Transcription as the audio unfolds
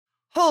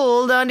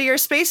Hold on to your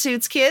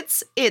spacesuits,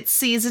 kids. It's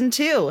season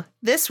 2,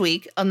 this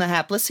week on The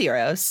Hapless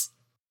Heroes.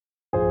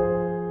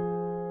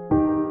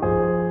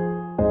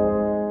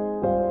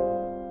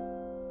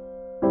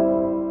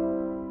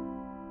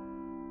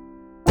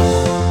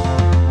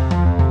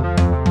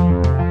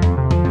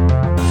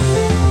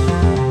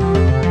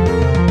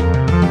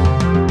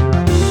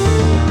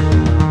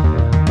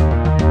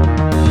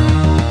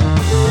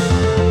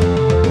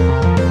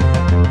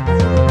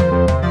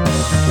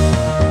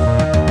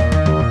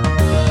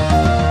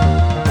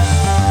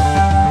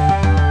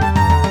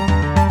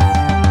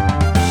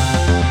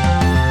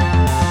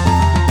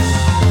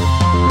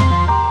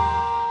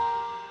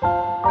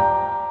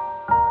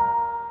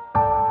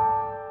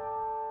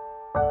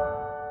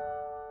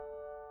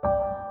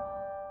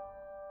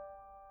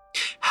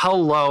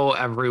 Hello,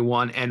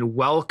 everyone, and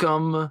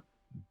welcome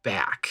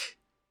back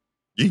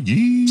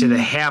to the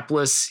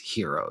Hapless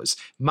Heroes.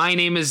 My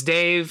name is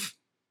Dave,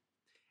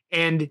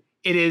 and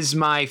it is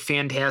my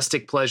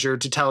fantastic pleasure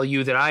to tell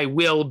you that I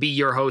will be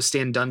your host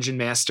and dungeon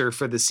master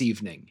for this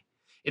evening.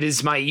 It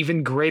is my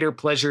even greater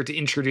pleasure to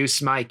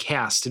introduce my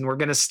cast, and we're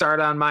going to start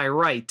on my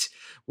right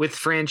with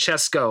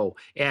Francesco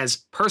as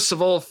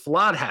Percival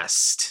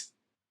Flodhest.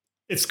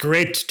 It's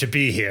great to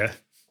be here.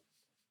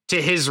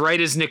 To his right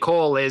is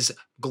Nicole as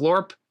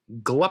Glorp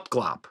Glup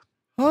Glop.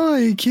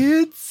 Hi,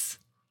 kids.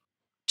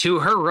 To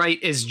her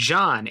right is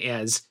John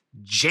as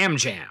Jam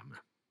Jam.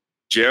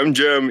 Jam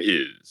Jam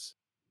is.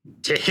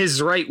 To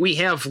his right we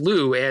have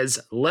Lou as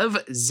Lev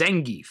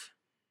Zangief.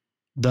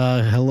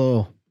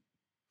 Hello.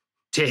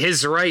 To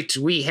his right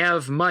we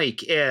have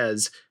Mike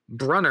as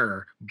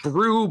Brunner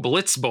Brew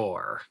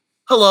Blitzbor.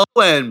 Hello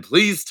and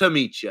pleased to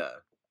meet you.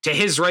 To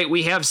his right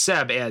we have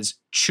Seb as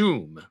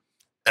Choom.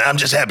 I'm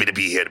just happy to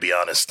be here, to be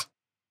honest.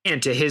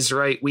 And to his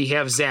right we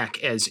have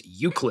Zach as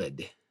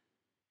Euclid.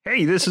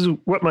 Hey, this is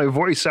what my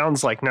voice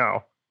sounds like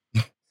now.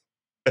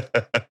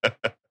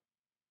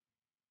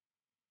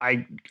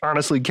 I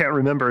honestly can't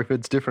remember if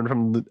it's different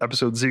from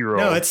episode 0.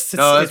 No, it's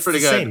pretty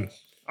good. Same.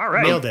 All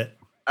right. Nailed it.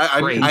 I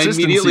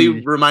Consistency.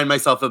 immediately remind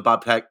myself of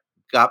Bobcat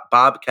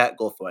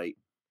Goldthwait.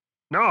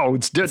 No,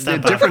 it's It's not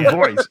a different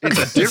Bobcat. voice. It's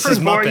a This different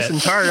is voice Muppet.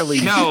 entirely.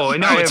 No,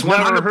 I it's have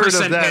never heard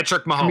 100% of that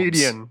Patrick Mahomes.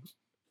 comedian.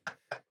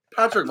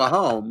 Patrick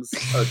Mahomes.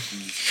 Oh,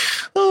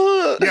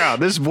 geez. Yeah,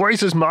 this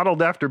voice is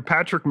modeled after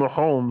Patrick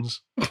Mahomes.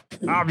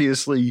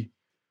 Obviously.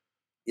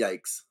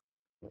 Yikes.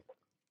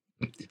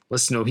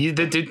 Listen,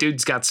 the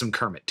dude's got some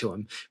Kermit to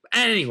him.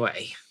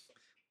 Anyway,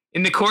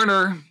 in the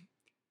corner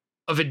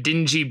of a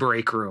dingy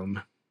break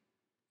room,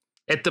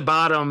 at the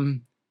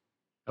bottom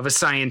of a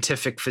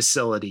scientific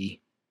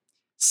facility,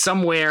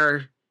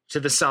 somewhere to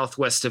the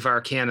southwest of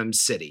Arcanum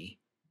City,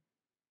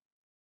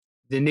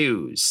 the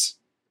news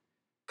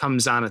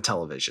comes on a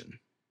television.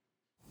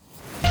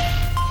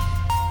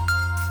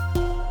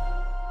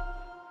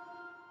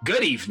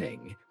 Good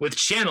evening. With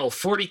Channel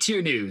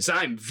 42 News,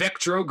 I'm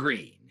Vectro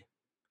Green.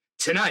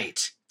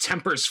 Tonight,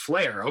 tempers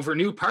flare over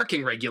new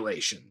parking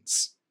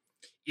regulations.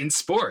 In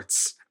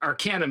sports,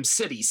 Arcanum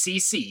City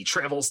CC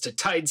travels to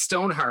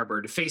Tidestone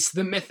Harbor to face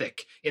the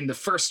Mythic in the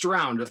first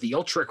round of the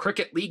Ultra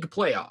Cricket League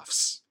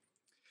playoffs.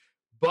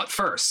 But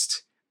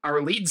first,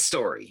 our lead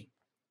story.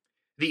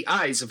 The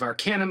eyes of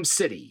Arcanum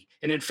City,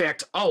 and in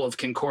fact all of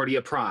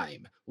Concordia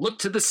Prime, look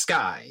to the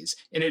skies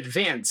in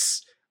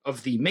advance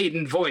of the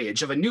maiden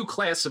voyage of a new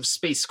class of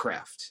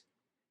spacecraft.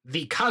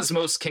 The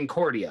Cosmos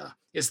Concordia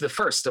is the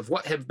first of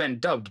what have been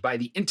dubbed by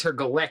the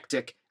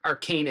Intergalactic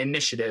Arcane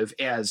Initiative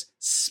as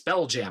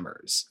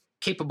Spelljammers,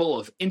 capable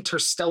of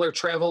interstellar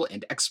travel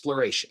and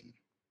exploration.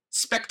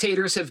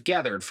 Spectators have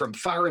gathered from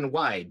far and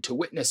wide to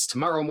witness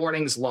tomorrow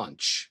morning's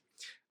launch.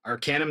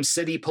 Arcanum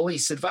City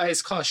Police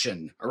advise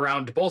caution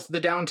around both the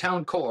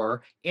downtown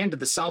core and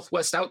the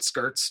southwest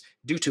outskirts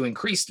due to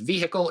increased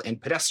vehicle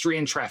and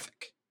pedestrian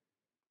traffic.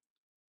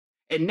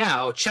 And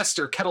now,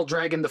 Chester Kettle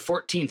Dragon the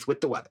 14th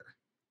with the weather.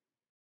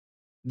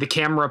 The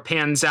camera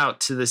pans out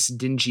to this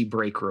dingy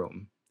break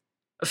room.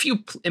 A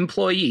few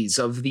employees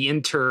of the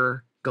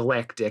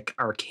Intergalactic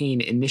Arcane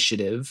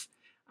Initiative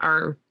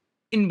are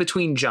in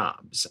between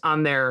jobs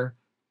on their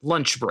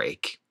lunch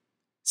break.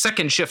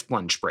 Second shift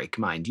lunch break,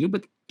 mind you,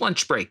 but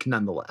lunch break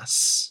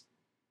nonetheless.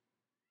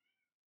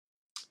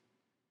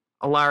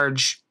 A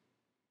large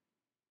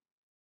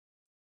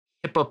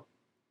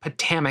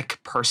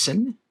hippopotamic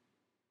person.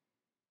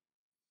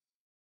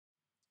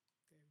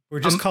 We're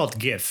just called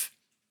GIF.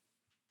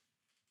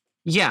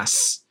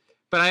 Yes,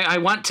 but I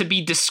want to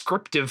be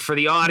descriptive for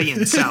the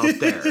audience out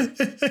there.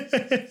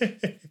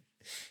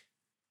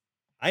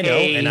 I know,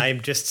 and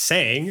I'm just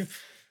saying.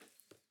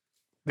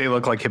 They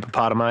look like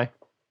hippopotami.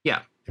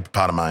 Yeah.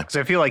 Hippopotami. Because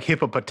I feel like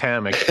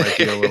hippopotamic might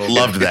be a little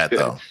Loved that,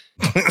 though.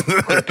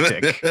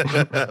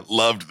 cryptic.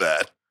 Loved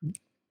that.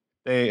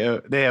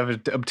 They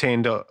have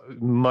obtained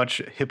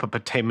much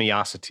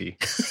hippopotamiosity.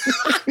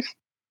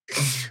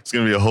 It's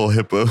going to be a whole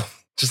hippo.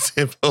 Just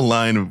hippo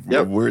line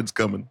of words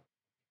coming.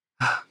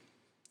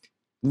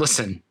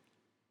 Listen,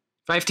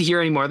 if I have to hear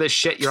any more of this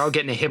shit, you're all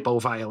getting a hippo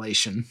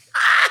violation.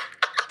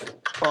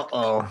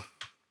 Uh-oh.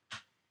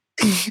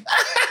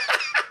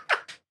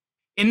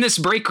 In this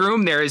break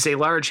room, there is a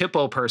large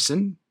hippo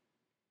person,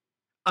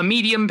 a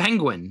medium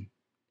penguin,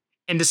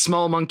 and a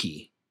small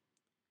monkey.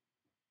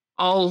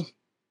 All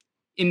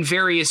in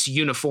various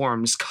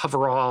uniforms,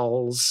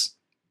 coveralls,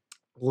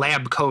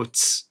 lab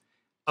coats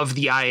of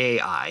the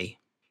IAI.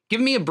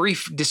 Give me a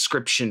brief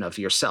description of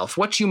yourself,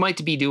 what you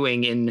might be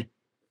doing in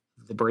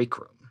the break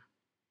room.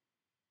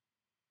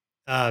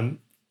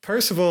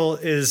 Percival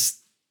is,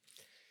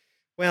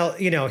 well,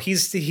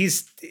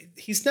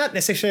 he's not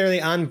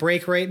necessarily on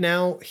break right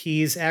now.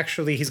 He's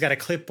got a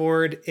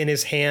clipboard in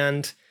his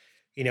hand.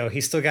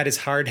 He's still got his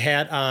hard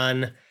hat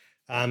on,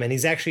 and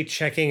he's actually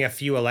checking a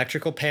few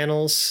electrical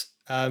panels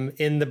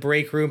in the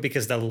break room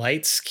because the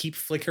lights keep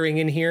flickering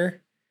in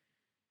here.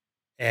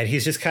 And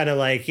he's just kind of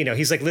like,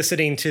 he's like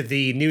listening to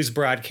the news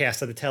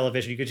broadcast of the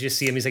television. You could just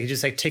see him. He's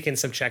just like ticking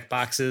some check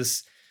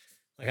boxes,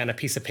 like on a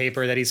piece of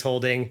paper that he's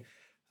holding,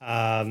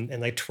 and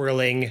like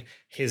twirling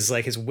his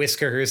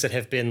whiskers that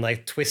have been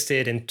like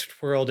twisted and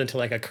twirled into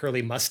like a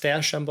curly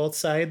mustache on both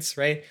sides,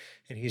 right?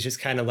 And he's just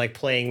kind of like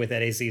playing with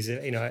that as he's,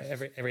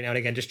 every now and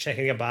again, just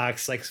checking a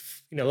box, like,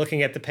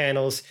 looking at the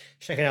panels,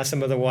 checking out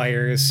some of the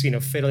wires,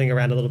 fiddling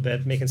around a little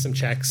bit, making some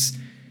checks,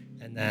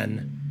 and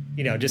then,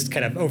 just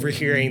kind of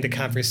overhearing the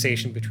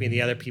conversation between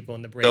the other people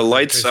in the break. The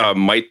lights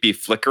might be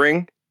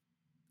flickering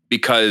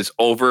because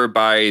over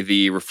by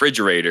the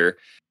refrigerator,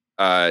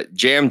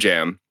 Jam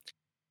Jam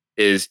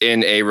is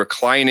in a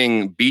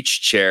reclining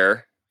beach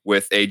chair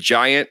with a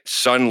giant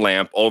sun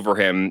lamp over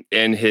him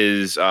in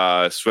his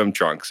swim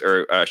trunks,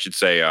 or I should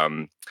say,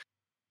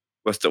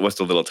 what's the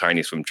little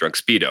tiny swim trunk?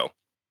 Speedo,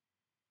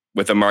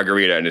 with a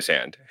margarita in his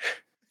hand.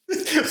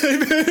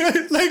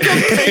 Like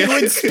a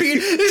penguin speed.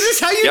 Is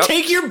this how you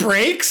take your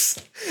breaks?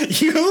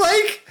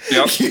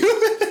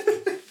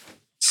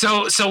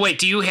 So wait,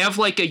 do you have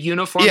like a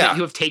uniform that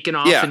you have taken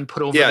off and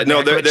put over the back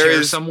of a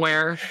chair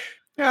somewhere?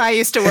 I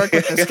used to work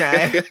with this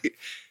guy.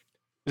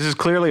 This is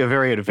clearly a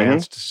very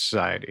advanced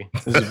society.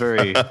 This is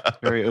very,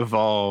 very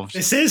evolved.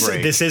 This is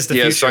the future. He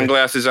has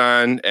sunglasses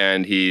on,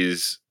 and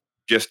he's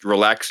just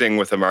relaxing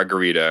with a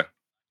margarita.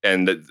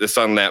 And the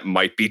sun lamp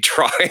might be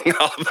drawing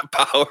all the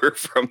power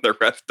from the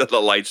rest of the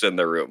lights in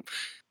the room.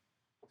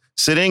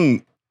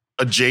 Sitting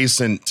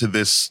adjacent to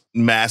this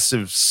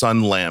massive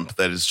sun lamp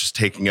that is just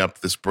taking up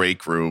this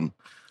break room,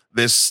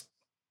 this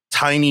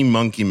tiny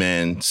monkey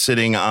man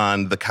sitting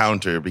on the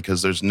counter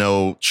because there's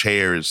no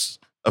chairs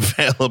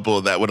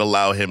available that would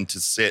allow him to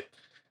sit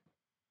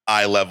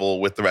eye level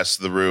with the rest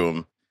of the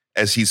room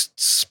as he's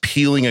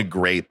peeling a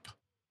grape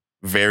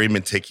very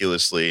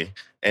meticulously.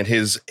 And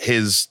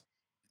his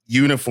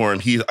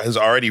uniform, he has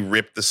already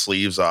ripped the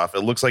sleeves off.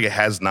 It looks like it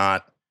has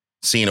not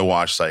seen a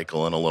wash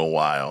cycle in a little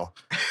while.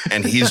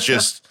 And he's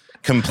just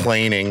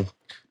complaining.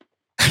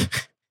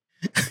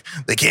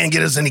 They can't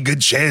get us any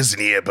good chairs in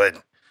here,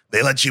 but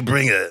they let you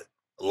bring a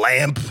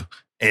lamp.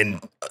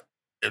 And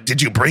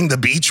did you bring the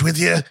beach with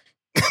you?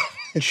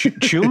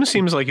 Choom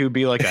seems like he would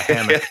be like a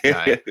hammock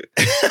guy.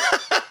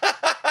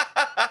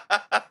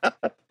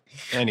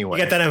 Anyway.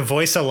 You got that on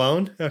voice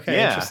alone? Okay,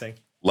 yeah. Interesting.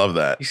 Love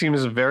that. He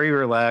seems a very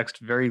relaxed,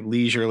 very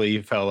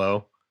leisurely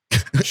fellow.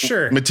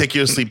 Sure.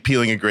 Meticulously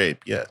peeling a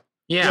grape. Yeah.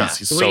 Yeah.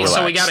 He's so relaxed.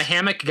 So we got a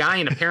hammock guy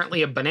and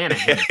apparently a banana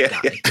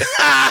hammock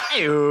guy.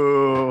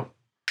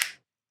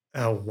 Oh,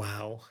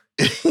 wow.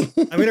 I'm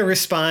going to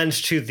respond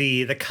to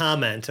the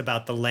comment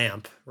about the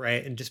lamp,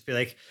 right? And just be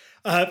like,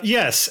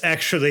 yes,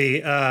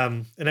 actually.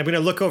 And I'm going to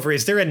look over.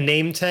 Is there a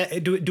name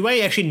tag? Do I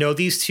actually know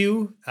these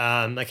two?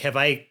 Like, have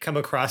I come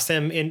across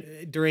them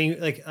during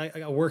like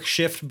a work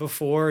shift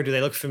before? Do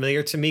they look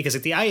familiar to me? Because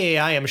like the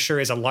IAI, I'm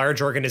sure, is a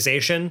large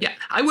organization. Yeah,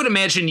 I would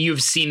imagine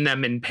you've seen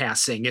them in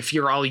passing if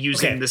you're all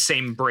using the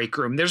same break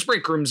room. There's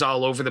break rooms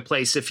all over the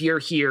place. If you're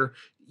here,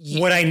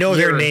 would I know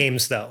their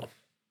names though?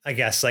 I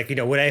guess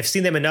would I have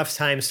seen them enough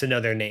times to know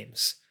their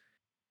names?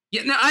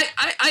 Yeah, no,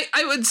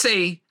 I would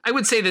say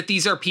that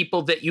these are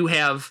people that you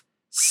have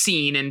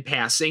seen in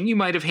passing. You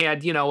might have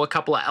had, a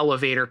couple of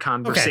elevator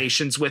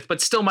conversations with, but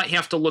still might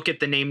have to look at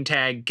the name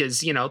tag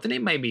because, the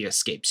name maybe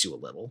escapes you a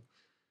little.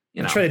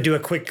 I'm trying to do a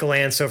quick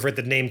glance over at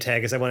the name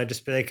tag because I want to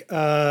just be like,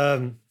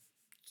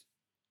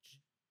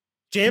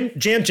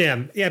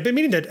 Jam. Yeah, I've been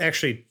meaning to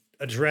actually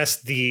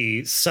address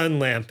the sun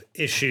lamp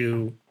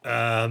issue.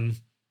 My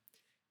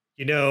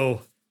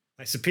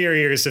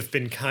superiors have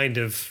been kind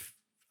of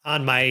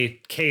on my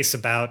case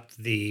about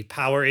the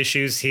power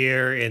issues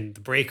here in the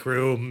break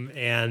room.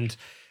 And,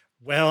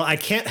 well, I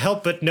can't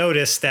help but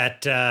notice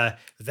that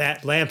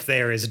that lamp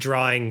there is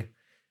drawing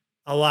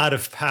a lot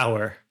of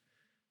power.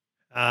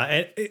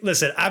 And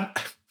listen, I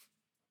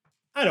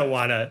don't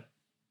want to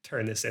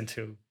turn this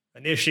into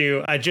an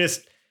issue.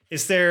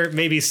 Is there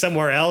maybe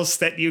somewhere else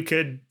that you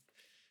could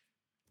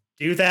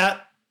do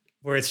that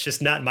where it's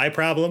just not my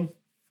problem?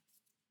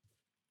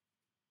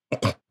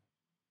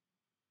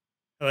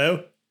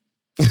 Hello?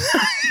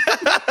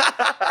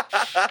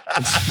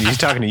 He's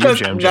talking to you,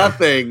 Jam.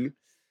 Nothing.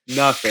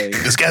 Nothing.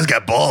 This guy's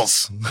got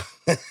balls.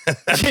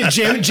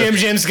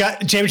 Jim's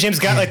got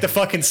like the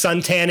fucking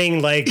sun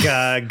tanning like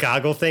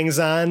goggle things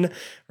on,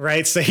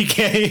 right? So he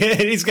can't.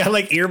 He's got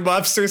like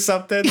earmuffs or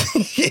something.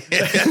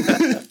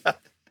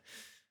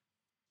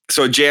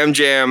 So Jam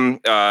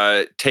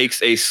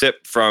takes a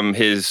sip from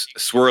his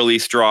swirly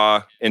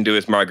straw into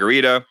his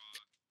margarita,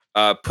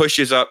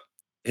 pushes up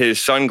his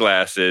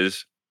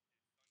sunglasses,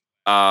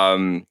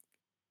 and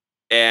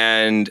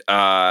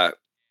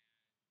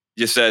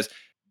just says,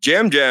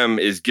 Jam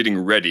is getting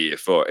ready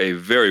for a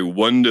very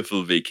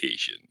wonderful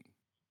vacation.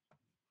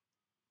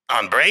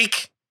 On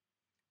break?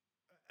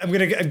 I'm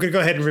gonna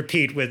go ahead and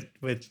repeat what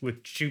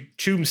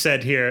Choom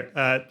said here.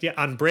 Yeah,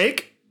 on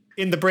break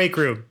in the break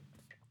room.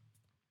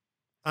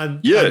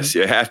 Yes,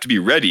 you have to be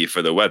ready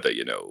for the weather,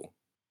 you know.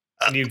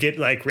 And you get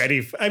like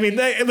ready.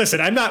 Listen,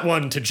 I'm not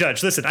one to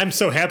judge. Listen, I'm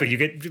so happy you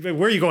get.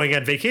 Where are you going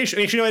on vacation?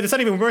 Actually, you know, it's not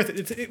even worth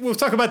it. We'll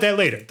talk about that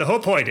later. The whole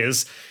point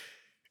is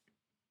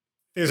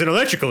there's an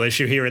electrical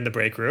issue here in the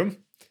break room.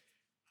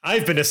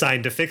 I've been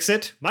assigned to fix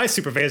it. My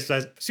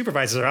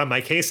supervisors are on my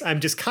case. I'm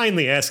just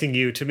kindly asking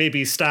you to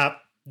maybe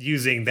stop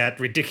using that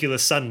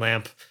ridiculous sun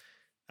lamp.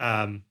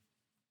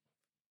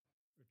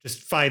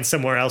 Just find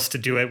somewhere else to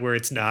do it where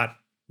it's not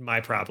my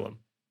problem.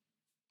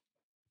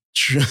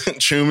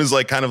 Choom is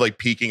like kind of like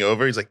peeking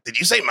over. He's like, did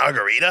you say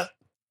margarita?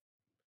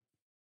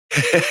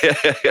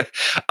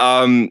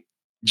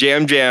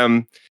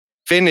 Jam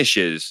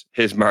finishes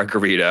his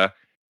margarita,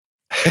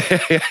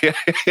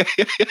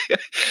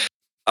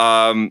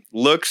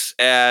 looks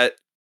at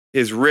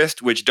his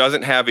wrist, which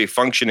doesn't have a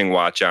functioning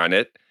watch on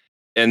it,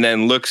 and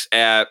then looks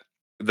at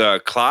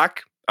the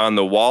clock on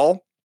the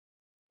wall.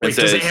 Wait,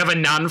 does it have a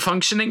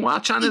non-functioning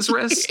watch on his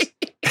wrist?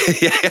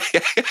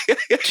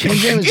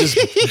 Jam is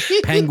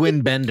just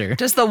Penguin Bender.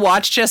 Does the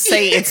watch just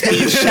say it's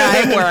beach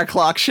time where a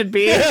clock should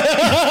be?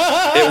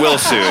 It will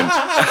soon.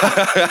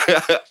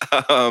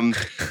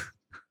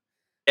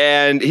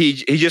 And he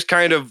just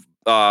kind of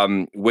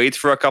waits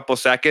for a couple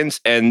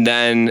seconds, and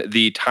then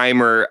the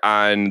timer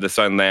on the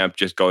sun lamp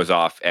just goes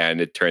off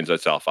and it turns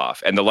itself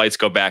off, and the lights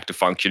go back to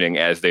functioning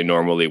as they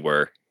normally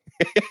were.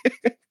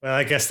 Well,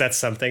 I guess that's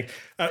something.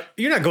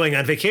 You're not going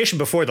on vacation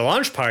before the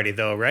launch party,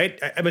 though, right?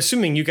 I'm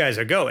assuming you guys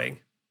are going.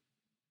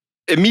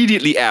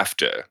 Immediately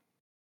after.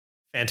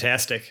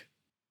 Fantastic.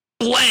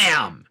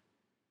 Blam!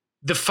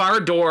 The far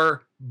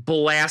door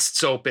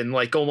blasts open,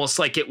 like almost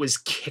like it was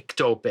kicked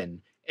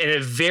open, and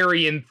a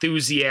very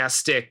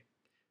enthusiastic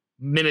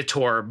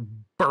Minotaur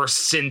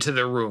bursts into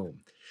the room.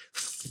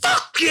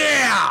 Fuck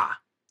yeah!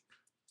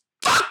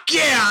 Fuck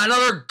yeah!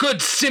 Another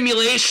good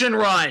simulation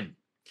run!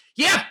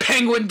 Yeah,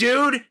 penguin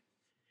dude!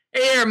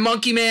 Hey there,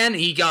 monkey man.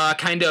 He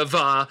kind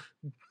of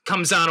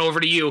comes on over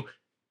to you,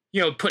 you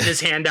know, putting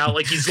his hand out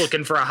like he's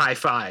looking for a high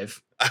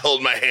five. I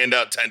hold my hand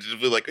out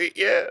tentatively like,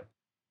 yeah.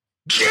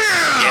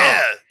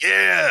 Yeah!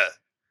 Yeah!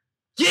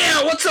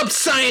 Yeah, what's up,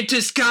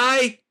 scientist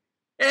guy?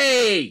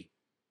 Hey!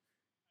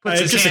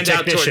 Puts his Just a hand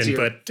out towards technician,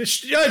 you.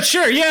 but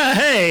sure, yeah,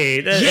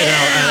 hey.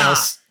 Yeah!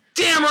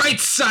 Damn right,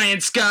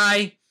 science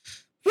guy!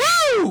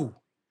 Woo!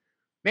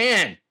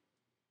 Man.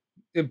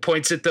 It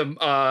points at the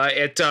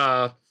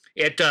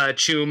at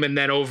Choom, and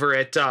then over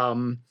at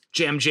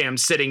Jam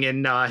sitting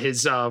in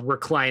his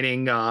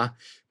reclining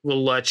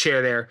little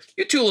chair there.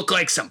 You two look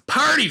like some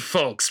party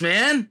folks,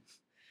 man.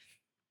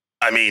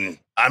 I mean,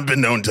 I've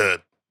been known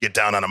to get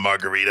down on a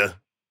margarita.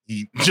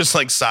 He just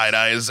like side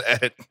eyes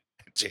at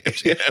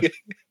Jam.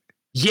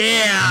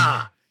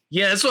 Yeah,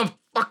 that's what I'm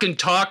fucking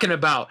talking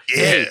about.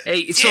 Yeah.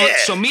 Hey,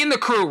 so me and the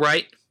crew,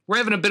 right? We're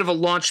having a bit of a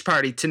launch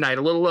party tonight,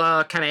 a little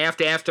kind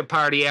of after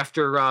party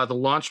after the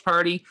launch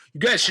party.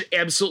 You guys should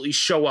absolutely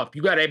show up.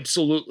 You got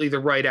absolutely the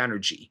right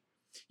energy.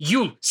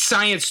 You,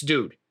 science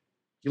dude,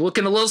 you're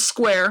looking a little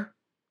square.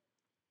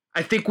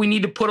 I think we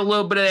need to put a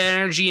little bit of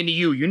energy into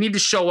you. You need to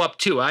show up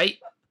too, right?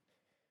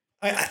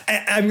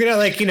 I'm gonna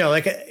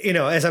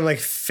as I'm like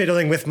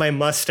fiddling with my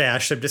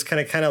mustache, I'm just kind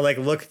of like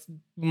look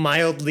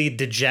mildly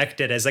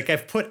dejected as like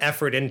I've put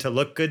effort in to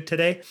look good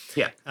today.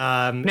 Yeah.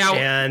 Now,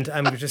 and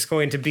I'm just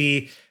going to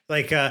be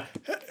like,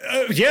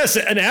 yes,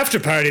 an after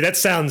party. That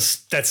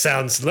sounds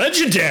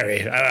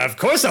legendary. Of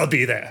course, I'll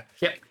be there.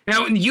 Yeah.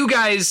 Now, you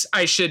guys,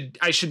 I should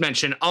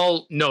mention,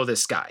 all know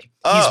this guy.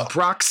 Oh. He's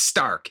Brock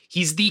Stark.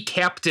 He's the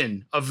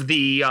captain of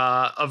the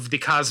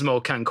Cosmo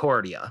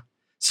Concordia.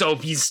 So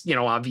he's,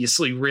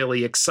 obviously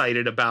really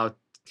excited about,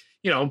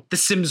 the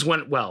Sims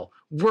went well.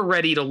 We're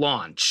ready to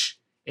launch.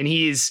 And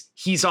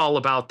he's all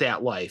about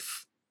that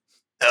life.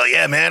 Hell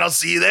yeah, man. I'll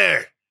see you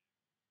there.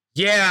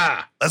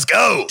 Yeah. Let's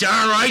go.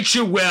 Darn right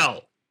you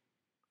will.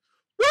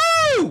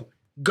 Woo!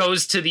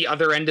 Goes to the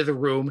other end of the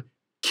room,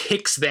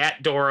 kicks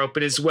that door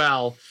open as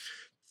well.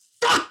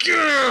 Fuck you!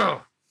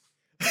 I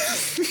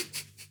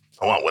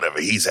want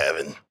whatever he's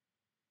having.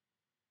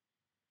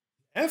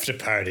 After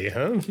party,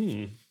 huh?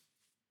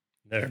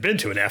 Never been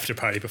to an after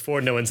party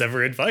before. No one's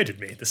ever invited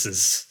me.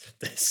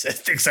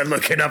 Things are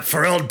looking up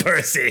for old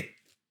Percy.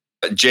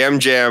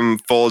 Jam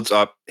folds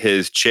up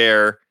his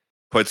chair,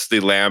 puts the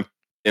lamp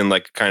in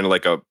like kind of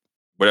like a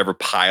whatever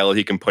pile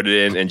he can put it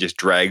in and just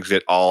drags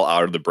it all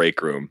out of the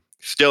break room,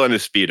 still in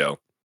his Speedo.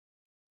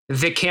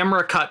 The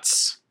camera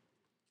cuts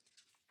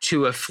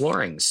to a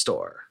flooring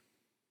store,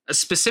 a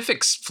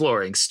specific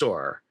flooring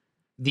store,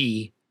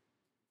 the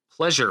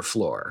pleasure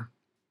floor,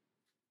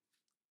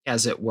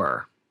 as it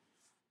were,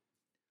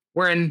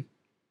 where an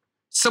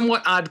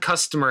somewhat odd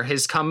customer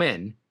has come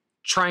in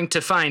trying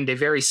to find a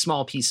very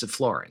small piece of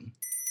flooring.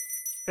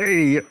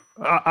 Hey,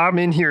 I'm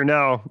in here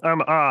now.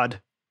 I'm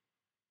odd.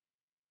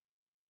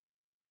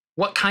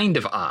 What kind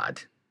of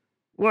odd?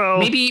 Well,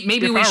 Maybe if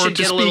we I were should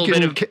to get a little speak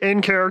bit of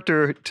in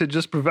character to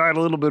just provide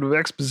a little bit of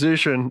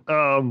exposition.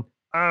 I'm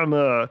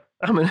an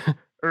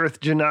Earth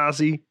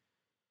Genasi,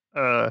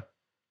 and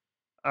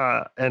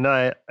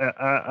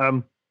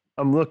I'm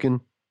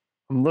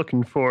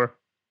looking for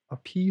a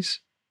piece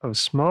of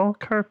small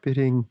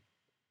carpeting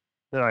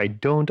that I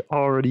don't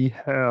already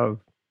have.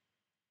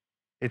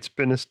 It's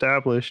been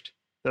established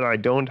that I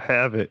don't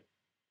have it.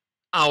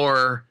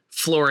 our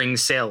flooring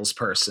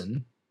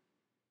salesperson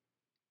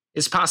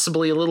is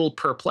possibly a little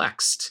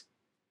perplexed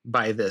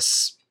by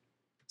this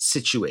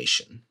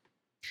situation.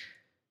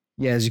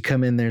 Yeah, as you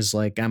come in, there's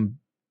like I'm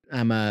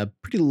a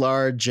pretty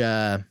large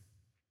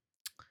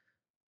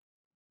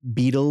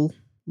beetle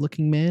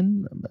looking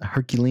man, a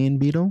Herculean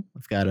beetle.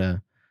 I've got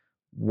a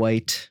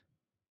white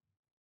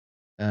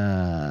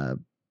kind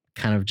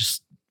of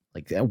just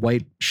like a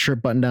white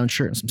shirt, button down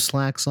shirt and some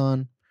slacks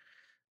on.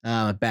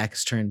 My back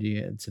is turned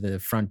to the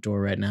front door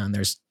right now, and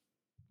there's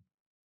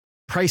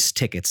price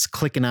tickets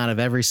clicking out of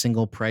every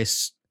single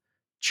price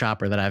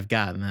chopper that I've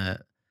got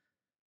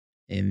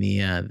in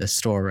the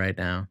store right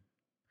now.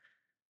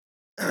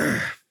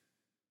 And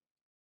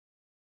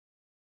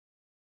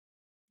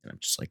I'm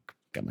just like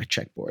got my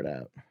checkboard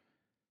out.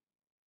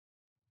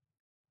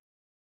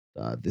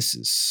 This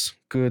is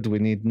good. We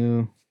need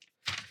new.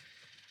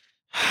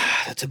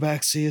 The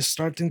tabaxi is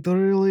starting to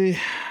really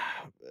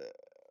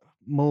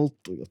molt.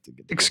 We have to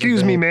get the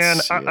Excuse me,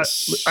 man.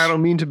 yes. I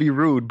don't mean to be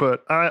rude,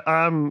 but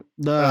I'm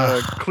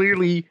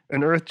clearly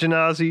an Earth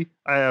Genasi.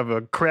 I have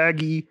a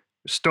craggy,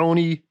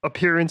 stony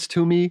appearance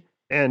to me,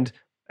 and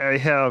I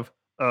have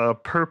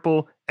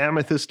purple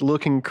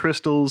amethyst-looking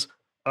crystals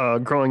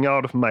growing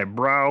out of my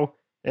brow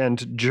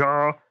and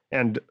jaw,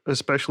 and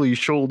especially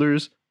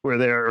shoulders, where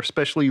they are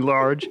especially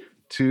large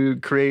to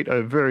create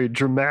a very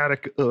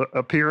dramatic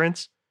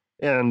appearance.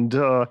 And,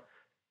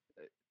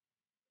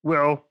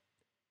 well,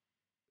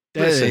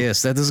 listen.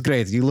 Yes, that is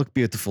great. You look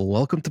beautiful.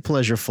 Welcome to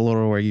Pleasure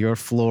Floor, where your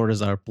floor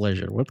is our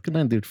pleasure. What can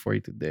I do for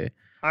you today?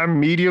 I'm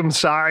medium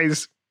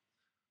size.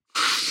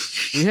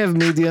 We have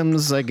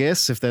mediums, I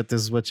guess, if that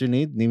is what you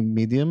need. Need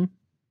medium?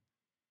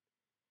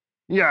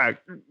 Yeah,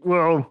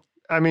 well,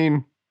 I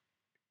mean,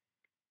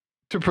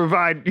 to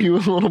provide you a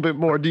little bit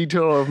more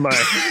detail of my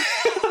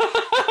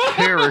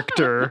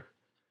character,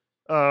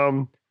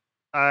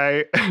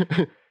 I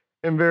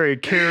am very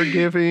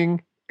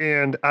caregiving,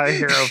 and I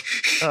have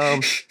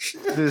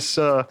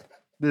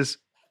this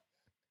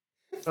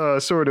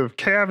sort of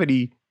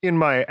cavity in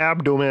my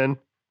abdomen.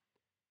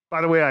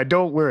 By the way, I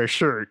don't wear a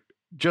shirt,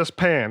 just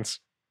pants.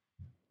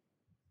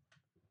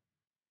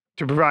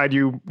 To provide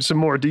you some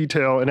more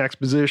detail and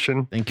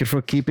exposition. Thank you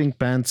for keeping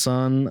pants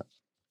on.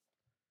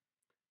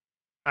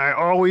 I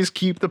always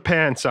keep the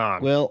pants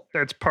on. Well,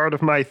 that's part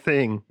of my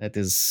thing. That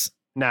is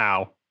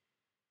now.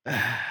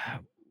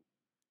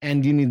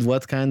 And you need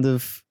what kind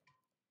of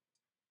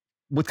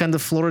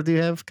floor do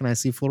you have? Can I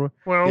see floor?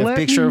 Well, you have let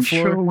picture me of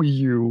floor? show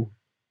you.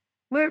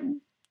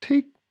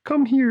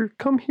 Come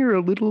here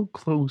a little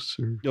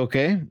closer.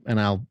 Okay, and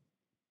I'll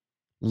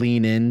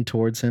lean in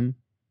towards him.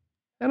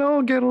 And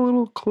I'll get a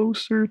little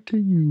closer to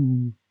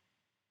you.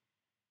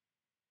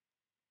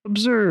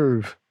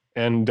 Observe.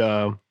 And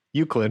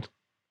Euclid.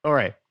 All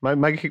right,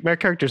 my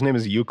character's name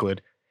is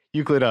Euclid.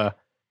 Euclid,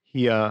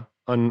 he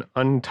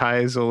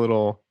unties a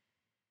little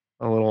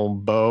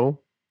bow,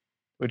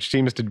 which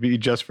seems to be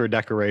just for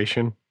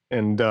decoration,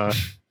 and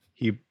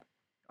he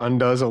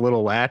undoes a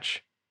little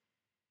latch,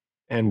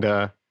 and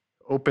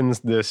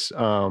opens this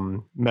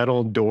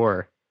metal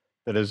door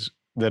that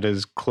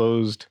is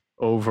closed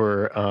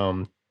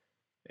over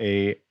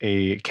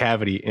a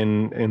cavity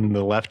in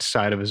the left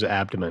side of his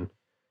abdomen,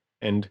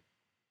 and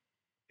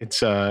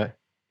it's a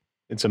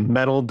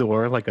metal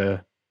door, like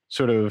a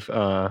sort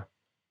of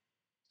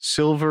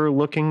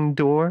silver-looking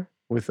door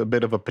with a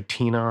bit of a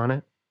patina on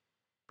it.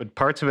 But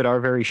parts of it are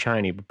very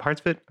shiny, but parts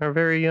of it are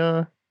very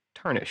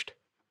tarnished.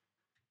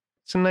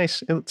 It's a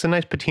nice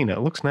patina.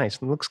 It looks nice.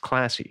 It looks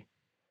classy,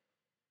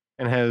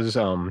 and has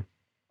a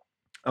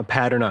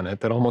pattern on it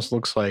that almost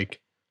looks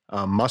like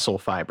muscle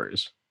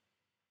fibers.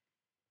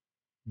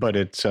 But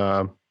it's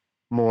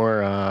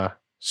more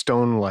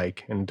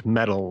stone-like and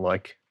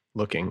metal-like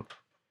looking.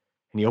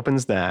 And he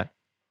opens that.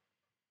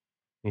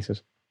 And he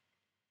says,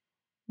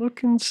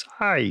 "Look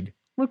inside.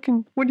 What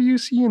do you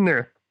see in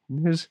there?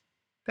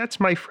 That's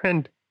my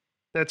friend.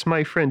 That's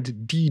my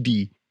friend Dee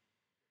Dee."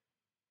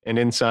 And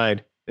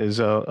inside is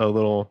a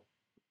little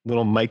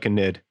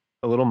myconid,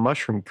 a little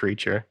mushroom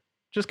creature,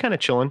 just kind of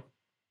chilling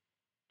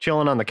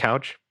on the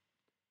couch.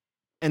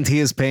 And he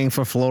is paying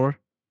for floor?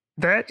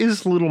 That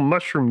is little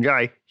mushroom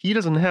guy. He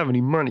doesn't have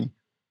any money.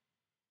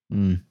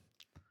 Mm.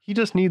 He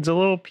just needs a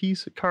little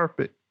piece of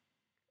carpet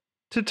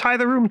to tie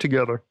the room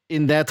together.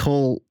 In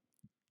the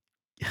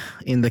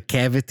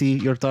cavity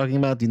you're talking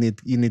about,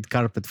 you need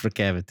carpet for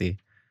cavity.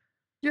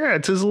 Yeah,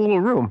 it's his little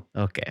room.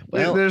 Okay.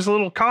 Well, There's a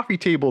little coffee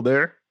table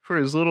there for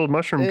his little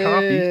mushroom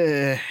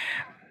coffee.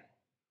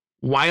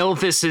 While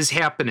this is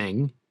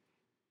happening,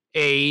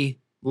 a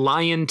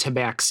lion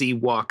tabaxi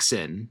walks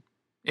in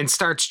and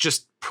starts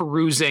just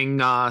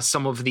perusing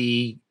some of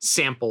the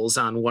samples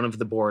on one of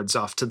the boards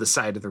off to the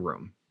side of the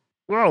room.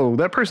 Whoa,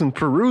 that person's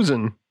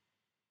perusing.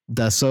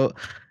 So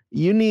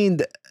you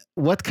need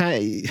what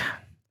kind?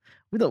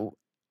 We don't.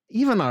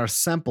 Even our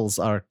samples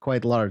are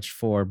quite large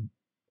for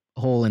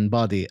whole in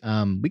body.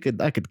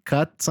 I could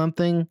cut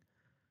something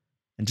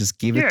and just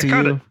give it to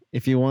you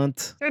if you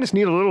want. I just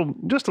need a little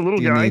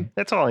guy.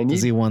 That's all I need.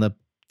 Does he want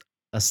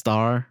a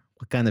star?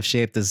 What kind of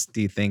shape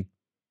do you think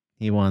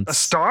he wants? A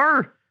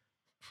star?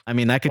 I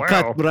mean, I could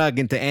cut rug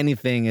into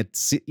anything.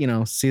 It's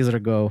Caesar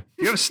go.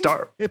 You have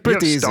star. It's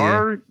pretty you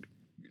have easy.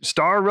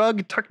 Star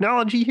rug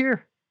technology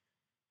here.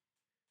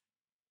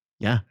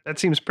 Yeah, that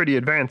seems pretty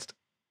advanced.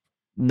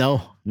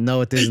 No,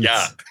 it isn't.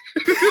 Yeah.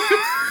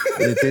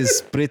 It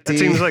is pretty. It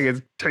seems like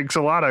it takes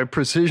a lot of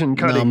precision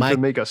cutting to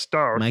make a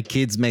star. My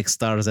kids make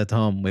stars at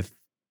home with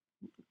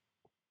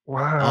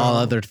all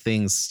other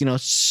things.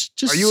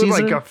 Just Are you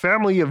Caesar? like a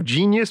family of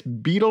genius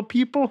beetle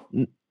people?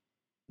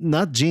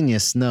 Not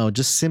genius, no.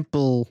 Just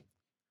simple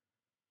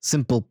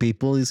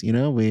people.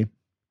 We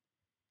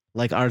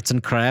like arts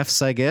and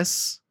crafts, I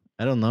guess.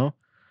 I don't know.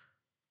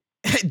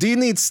 Do you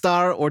need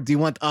star or do you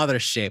want other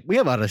shape? We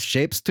have other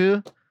shapes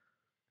too.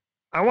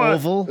 I want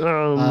oval.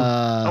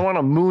 I want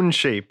a moon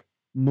shape.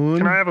 Moon.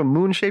 Can I have a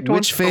moon shaped one?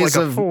 Which phase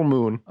like of a full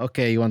moon?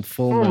 Okay, you want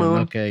full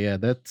moon. Okay, yeah,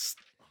 that's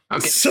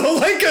Okay. So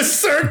like a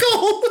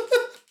circle?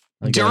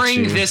 I got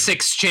During you. this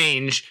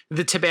exchange,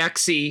 the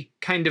tabaxi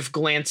kind of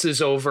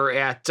glances over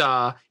at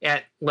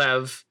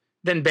Lev,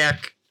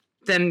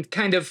 then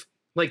kind of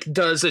like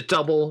does a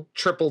double,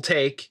 triple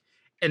take,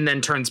 and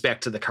then turns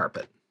back to the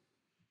carpet.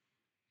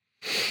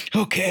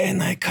 Okay,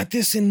 and I cut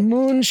this in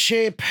moon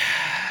shape.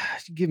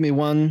 Give me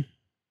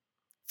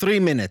 3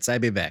 minutes. I'll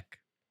be back.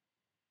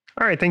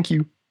 All right, thank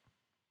you.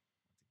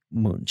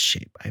 Moon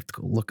shape. I have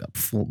to go look up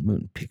full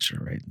moon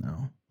picture right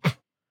now.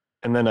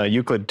 And then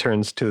Euclid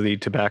turns to the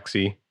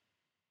tabaxi.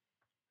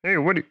 Hey,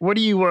 what are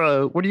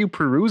you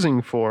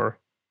perusing for?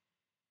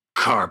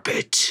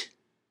 Carpet.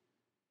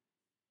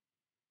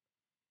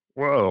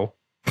 Whoa.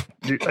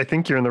 I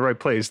think you're in the right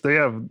place. They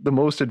have the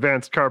most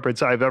advanced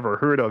carpets I've ever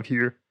heard of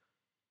here.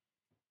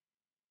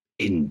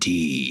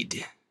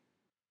 Indeed.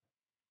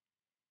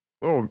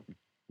 Oh,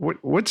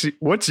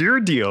 what's your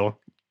deal?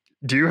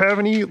 Do you have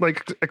any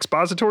like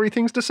expository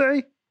things to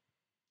say?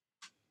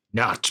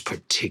 Not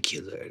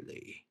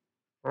particularly.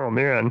 Oh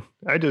man,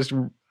 I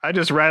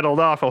just rattled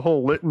off a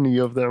whole litany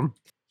of them.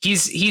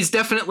 He's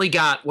definitely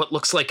got what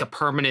looks like a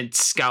permanent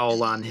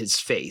scowl on his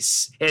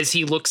face as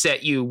he looks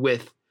at you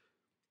with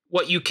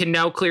what you can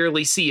now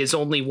clearly see is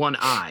only one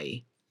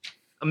eye.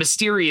 A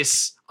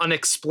mysterious,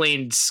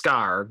 unexplained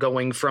scar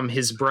going from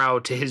his brow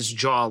to his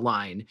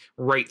jawline,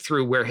 right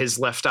through where his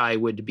left eye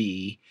would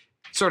be.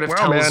 Sort of Wow,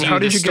 tells man, you how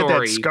the did you story. get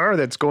that scar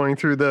that's going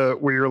through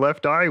where your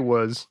left eye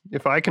was?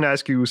 If I can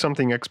ask you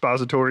something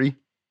expository.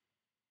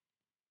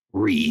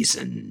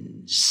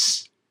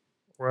 Reasons.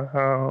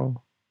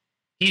 Wow.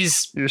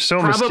 You're so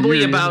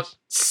probably mysterious. about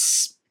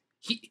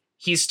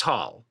he's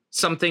tall,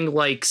 something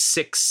like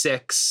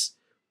 6'6",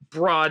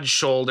 broad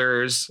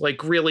shoulders,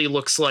 like really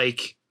looks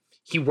like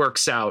he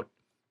works out,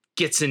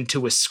 gets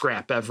into a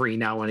scrap every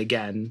now and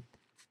again.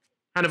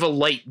 Kind of a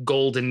light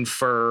golden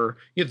fur,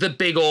 the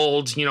big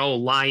old,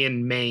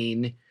 lion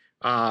mane.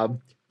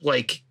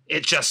 Like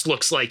it just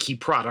looks like he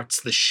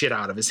products the shit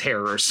out of his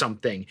hair or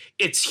something.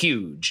 It's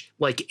huge,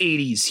 like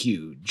 80s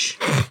huge,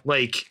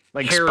 like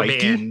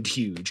hairband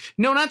huge.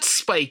 No, not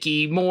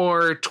spiky,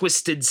 more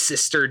Twisted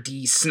Sister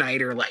D.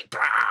 Snyder, like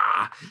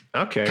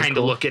okay, kind of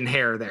cool. looking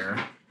hair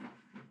there.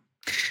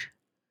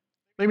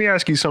 Let me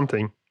ask you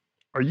something.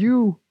 Are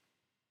you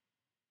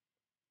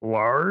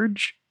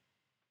large?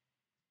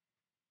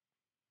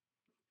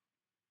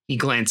 He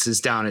glances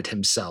down at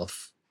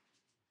himself,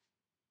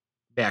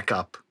 back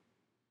up,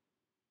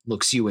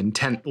 looks you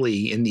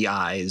intently in the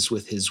eyes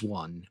with his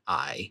one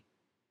eye.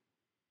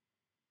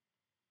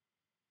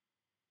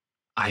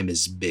 I'm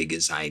as big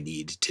as I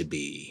need to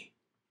be.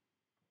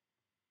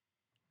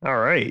 All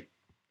right.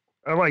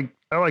 I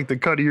like the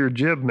cut of your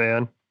jib,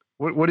 man.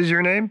 What is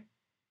your name?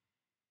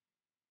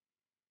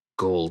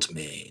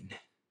 Goldmane.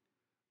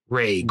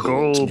 Ray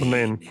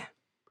Goldmane.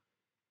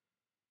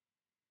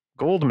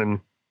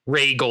 Goldman.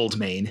 Ray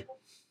Goldmane.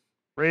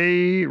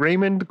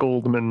 Raymond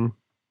Goldman.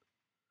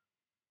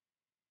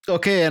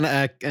 Okay,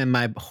 and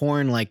my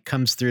horn like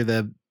comes through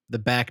the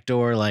back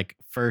door, like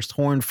first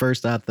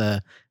out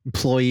the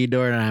employee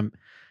door, and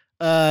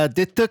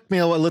it took me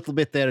a little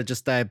bit there.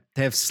 Just I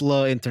have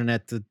slow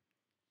internet to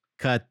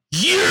cut.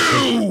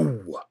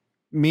 You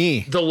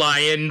Me. The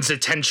lion's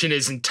attention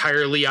is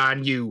entirely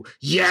on you.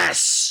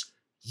 Yes,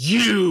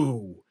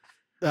 you.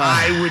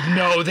 I would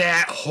know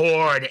that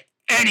horn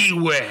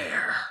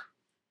anywhere.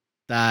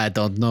 I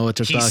don't know what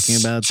you're talking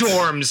about. He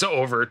storms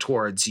over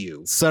towards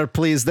you. Sir,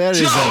 please, there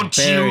is a Don't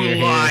barrier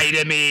you lie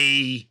here. to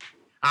me.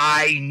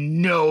 I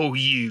know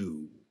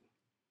you.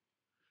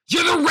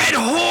 You're the Red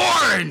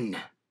Horn.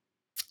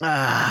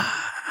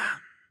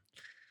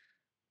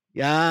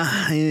 Yeah,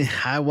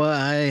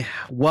 I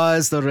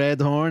was the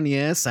Red Horn,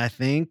 yes, I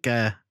think.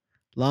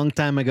 Long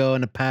time ago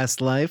in a past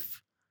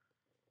life.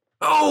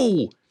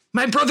 Oh,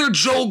 my brother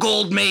Joe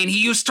Goldmane. He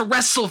used to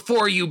wrestle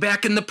for you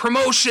back in the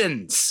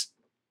promotions.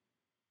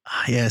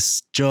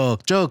 Yes, Joe.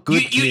 Joe,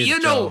 good kid, you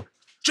know,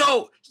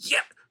 Joe, yeah.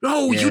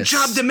 Oh, you Yes.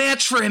 jobbed a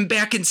match for him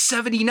back in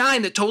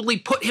 '79 that totally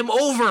put him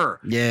over.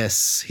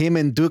 Yes, him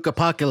and Duke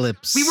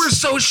Apocalypse. We were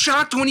so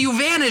shocked when you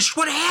vanished.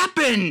 What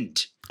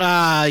happened?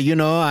 I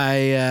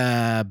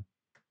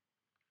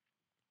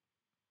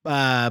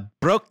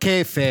broke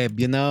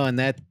kayfabe, and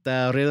that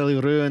really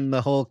ruined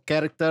the whole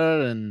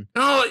character. And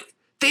Oh,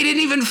 they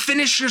didn't even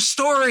finish your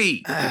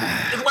story.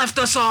 It left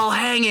us all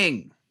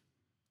hanging.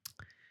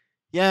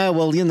 yeah,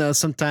 well,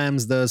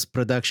 sometimes those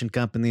production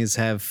companies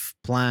have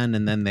plan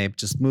and then they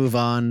just move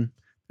on.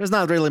 There's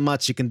not really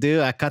much you can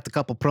do. I cut a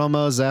couple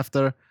promos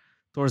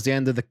towards the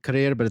end of the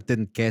career, but it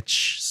didn't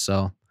catch.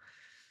 So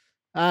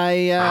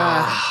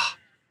It's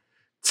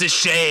a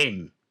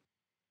shame.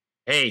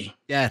 Hey,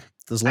 yeah,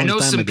 it was a long I know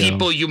time some ago.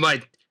 people you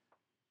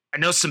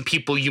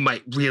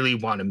might really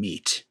want to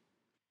meet.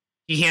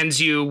 He hands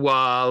you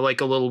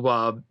like a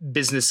little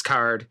business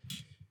card,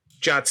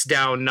 jots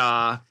down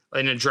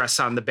an address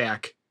on the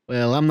back.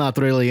 Well, I'm not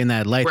really in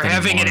that light We're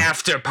having an anymore.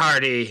 after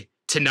party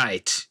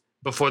tonight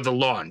before the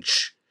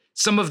launch.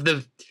 Some of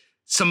the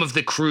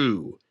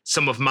crew,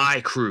 some of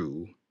my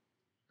crew,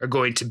 are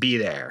going to be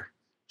there.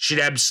 Should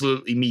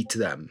absolutely meet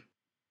them.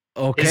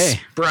 Okay. His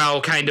brow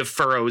kind of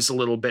furrows a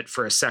little bit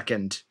for a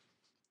second.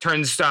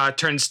 Turns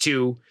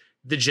to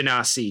the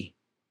Genasi.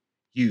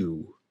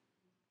 You're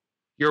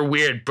a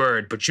weird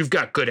bird, but you've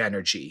got good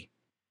energy.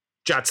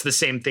 Jots the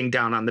same thing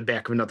down on the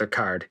back of another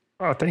card.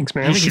 Oh, thanks, I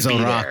man. think he's should a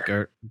be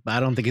rocker. I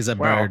don't think he's a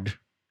Wow. bird.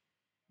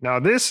 Now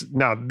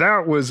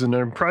that was an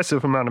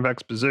impressive amount of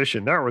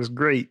exposition. That was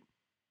great.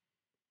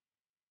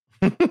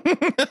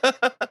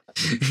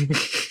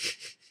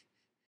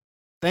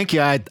 Thank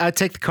you. I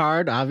take the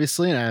card,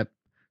 obviously, and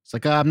it's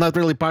like I'm not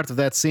really part of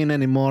that scene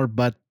anymore,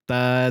 but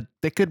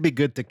they could be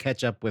good to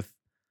catch up with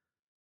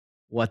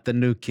what the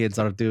new kids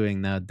are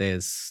doing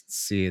nowadays.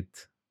 See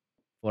it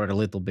for a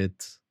little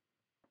bit.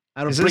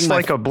 I don't Is bring this my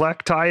like a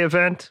black tie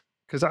event?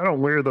 Because I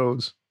don't wear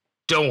those.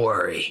 Don't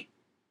worry.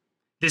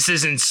 This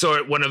isn't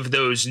one of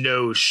those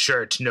no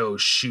shirt, no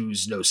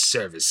shoes, no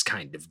service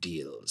kind of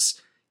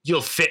deals.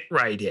 You'll fit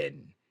right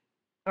in.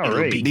 All It'll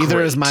right. be-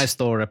 Neither is great. my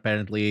store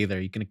apparently either.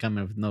 You can come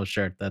in with no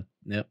shirt.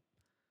 Yep.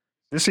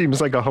 This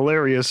seems like a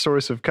hilarious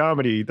source of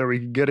comedy that we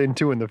could get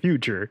into in the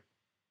future.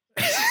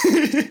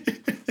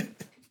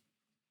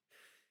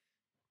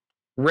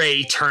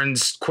 Ray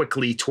turns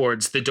quickly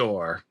towards the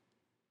door,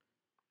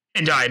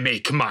 and I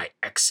make my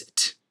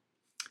exit,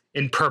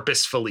 and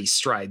purposefully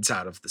strides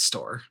out of the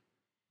store.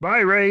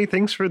 Bye, Ray.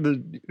 Thanks for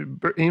the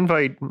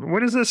invite.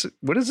 What is this?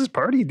 What is this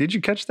party? Did you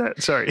catch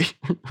that? Sorry.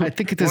 I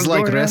think it What's is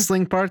like going on?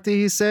 wrestling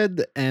party, he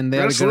said, and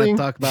they're going Wrestling?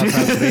 to talk about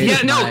how great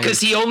Yeah, no, my because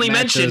he only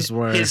mentioned matches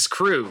were. his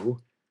crew.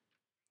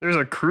 There's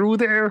a crew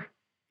there.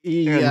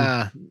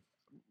 Yeah,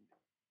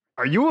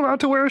 Are you allowed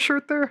to wear a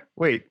shirt there?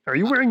 Wait, are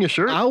you wearing a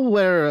shirt? I'll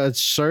wear a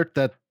shirt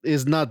that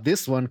is not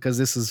this one because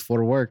this is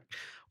for work.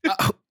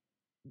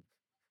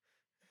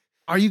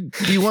 Are you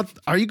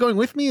going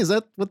with me? Is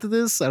that what it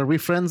is? Are we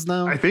friends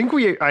now? I think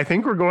we're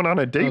going on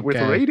a date with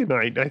Okay. Ray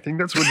tonight. I think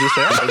that's what just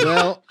happened.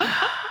 Well,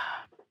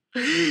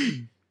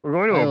 We're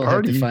going to I'll a have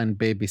party. to find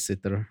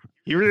babysitter.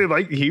 He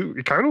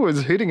kind of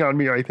was hitting on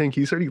me. I think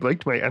he said he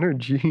liked my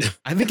energy.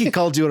 I think he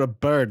called you a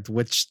bird,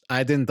 which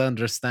I didn't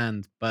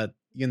understand, but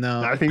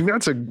I think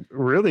that's a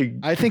really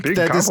I think big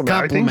that is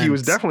compliment. I think he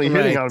was compliment. definitely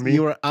hitting Right, on me.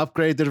 You were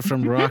upgraded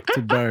from rock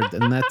to bird,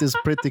 and that is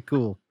pretty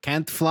cool.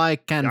 Can't fly,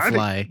 can I think-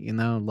 fly.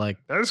 Like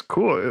That's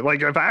cool.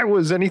 Like if I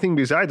was anything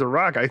besides a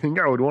rock, I think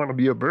I would want to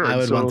be a bird. I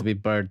would so want to be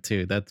bird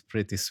too. That's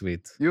pretty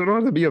sweet. You would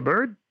want to be a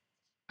bird?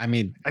 I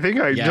mean, I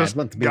think I Yeah, just I'd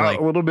want to be got like-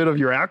 a little bit of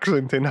your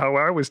accent in how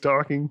I was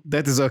talking.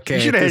 that is okay.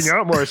 You should It hang is-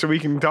 out more so we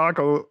can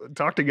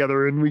talk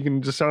together and we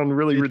can just sound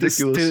really it is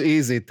ridiculous. too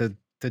easy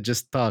to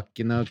just talk,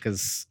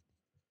 because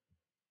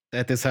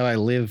that is how I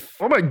live.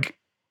 Oh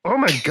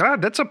my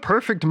god, that's a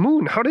perfect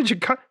moon. How did you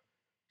cut?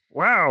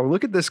 Wow,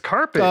 look at this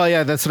carpet. Oh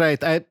yeah, that's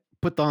right. I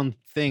put on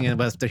thing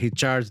and after he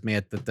charged me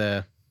at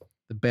the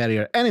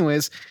barrier.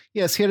 Anyways,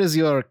 yes, here is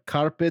your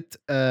carpet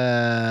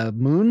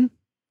moon.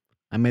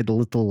 I made a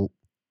little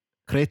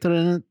crater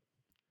in it.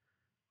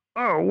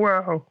 Oh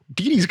wow,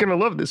 Dee Dee's gonna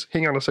love this.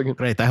 Hang on a second.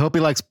 Great. I hope he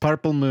likes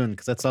purple moon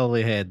because that's all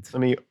we had.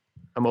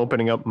 I'm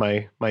opening up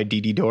my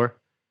DD door.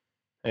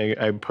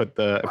 I put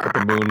the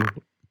moon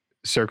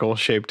circle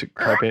shaped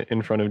carpet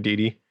in front of Dee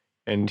Dee,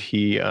 and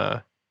he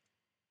doesn't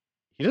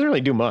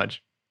really do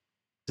much.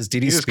 Does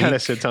Didi He just speak? kind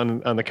of sits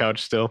on the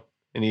couch still,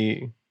 and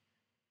he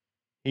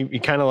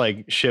kind of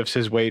like shifts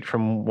his weight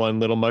from one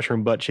little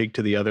mushroom butt cheek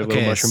to the other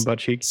little mushroom butt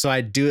cheek. So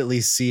I do at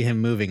least see him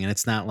moving, and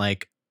it's not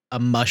like a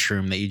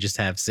mushroom that you just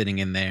have sitting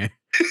in there.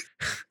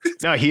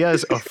 No, he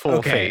has a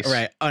full face.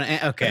 Right.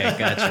 Okay,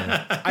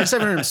 gotcha. I just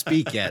haven't heard him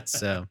speak yet,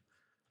 so.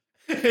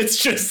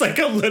 It's just like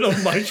a little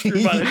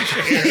mushroom on a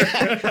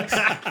chair.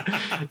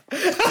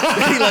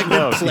 He like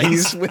No,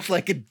 replaced with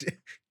like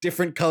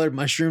different colored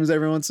mushrooms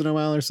every once in a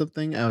while or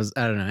something. I don't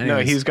know.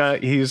 Anyways. No,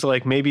 he's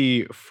like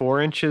maybe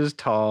 4 inches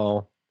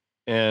tall,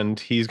 and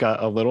he's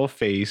got a little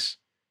face,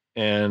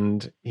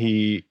 and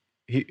I'm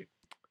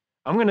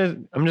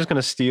just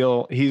gonna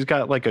steal. He's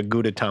got like a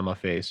Gudetama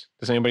face.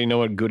 Does anybody know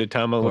what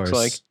Gudetama looks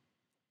like?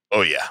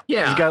 Oh yeah.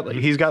 Yeah.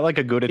 He's got like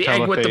a Gudetama the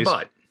egg with face. the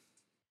butt.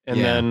 And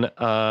then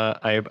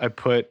I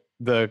put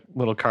the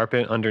little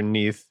carpet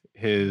underneath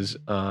his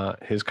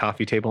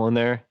coffee table in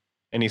there,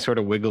 and he sort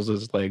of wiggles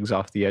his legs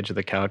off the edge of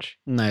the couch.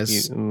 Nice.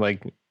 He's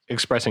like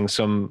expressing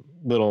some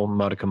little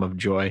modicum of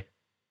joy.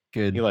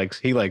 Good. He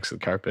likes the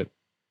carpet.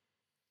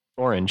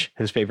 Orange,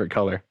 his favorite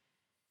color.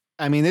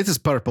 I mean, it is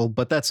purple,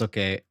 but that's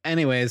okay.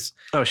 Anyways,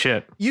 Oh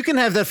shit. you can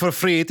have that for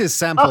free. It is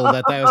sample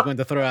that I was going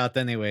to throw out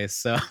anyways,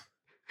 so.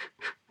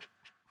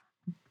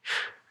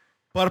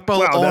 Purple,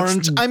 Wow, that's-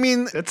 orange. I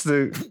mean, That's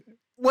the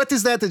what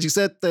is that you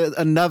said?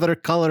 Another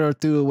color or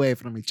two away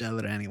from each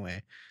other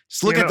anyway.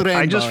 Just look you at the know,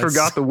 rainbow. I just It's-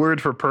 forgot the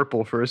word for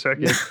purple for a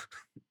second.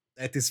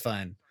 That is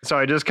fine. So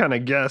I just kind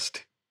of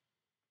guessed.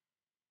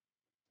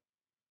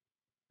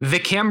 The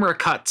camera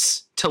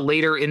cuts to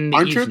later in the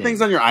Aren't evening. your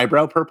things on your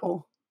eyebrow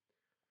purple?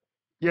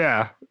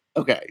 Yeah.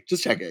 Okay,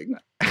 just checking.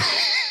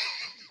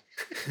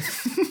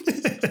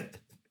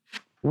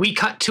 We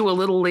cut to a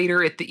little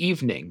later at the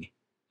evening.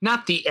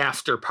 Not the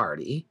after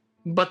party,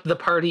 but the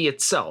party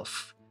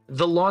itself.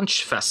 The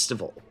launch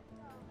festival.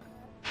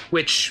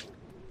 Which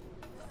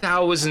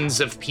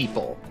thousands of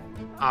people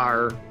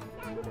are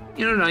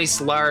in a nice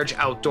large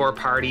outdoor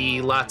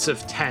party, lots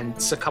of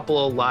tents, a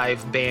couple of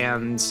live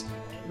bands,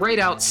 right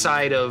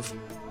outside of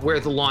where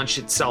the launch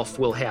itself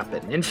will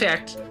happen. In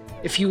fact,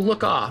 if you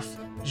look off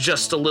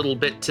just a little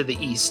bit to the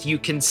east, you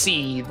can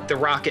see the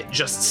rocket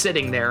just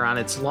sitting there on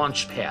its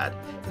launch pad,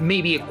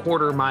 maybe a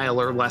quarter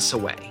mile or less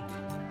away.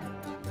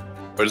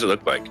 What does it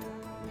look like?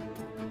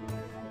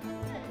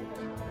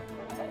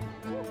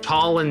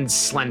 Tall and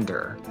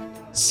slender,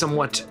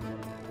 somewhat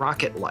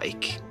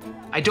rocket-like.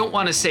 I don't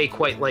want to say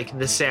quite like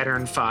the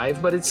Saturn V,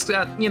 but it's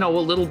got, a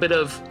little bit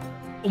of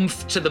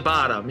oomph to the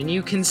bottom, and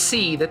you can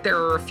see that there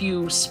are a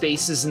few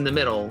spaces in the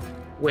middle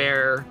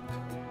where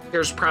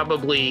there's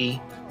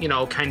probably,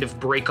 kind of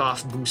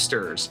break-off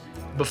boosters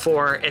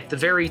before at the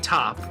very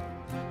top,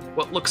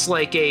 what looks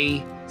like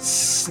a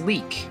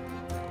sleek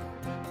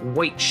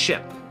white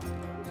ship.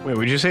 Wait,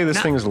 would you say this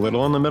No. thing is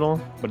little in the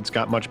middle, but it's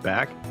got much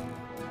back?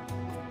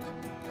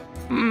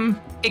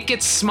 It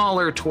gets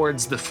smaller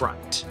towards the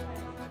front.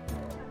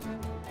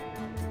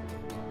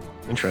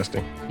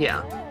 Interesting.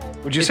 Yeah.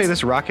 Would you say It's-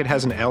 this rocket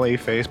has an LA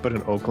face but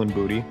an Oakland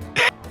booty?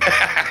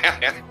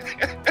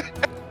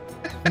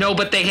 No,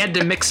 but they had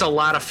to mix a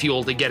lot of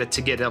fuel to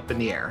get up in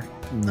the air.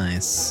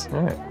 Nice.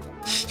 All right.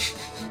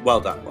 Well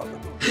done, well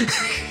done.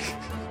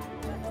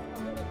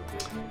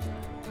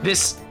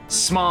 This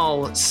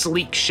small,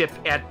 sleek ship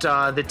at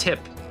the tip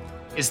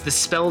is the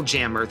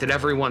Spelljammer that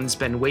everyone's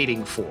been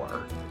waiting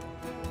for.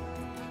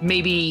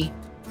 Maybe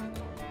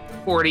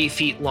 40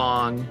 feet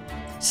long,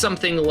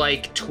 something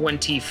like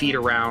 20 feet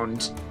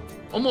around,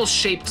 almost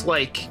shaped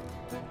like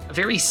a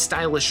very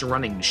stylish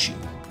running shoe.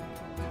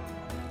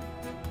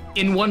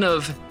 In one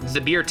of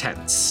the beer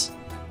tents,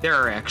 there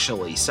are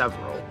actually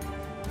several,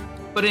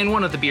 but in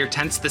one of the beer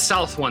tents, the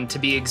south one to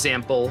be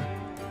example,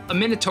 a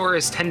Minotaur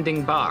is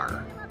tending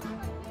bar.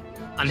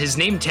 On his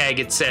name tag,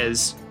 it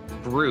says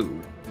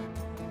Brew.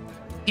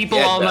 People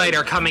Yeah, it all does. night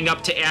are coming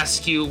up to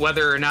ask you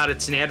whether or not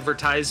it's an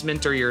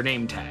advertisement or your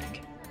name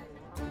tag.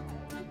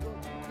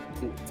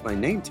 It's my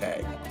name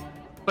tag.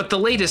 But the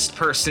latest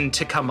person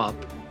to come up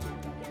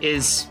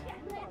is,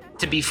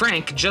 to be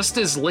frank, just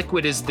as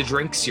liquid as the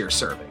drinks you're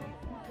serving.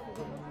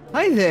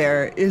 Hi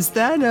there. Is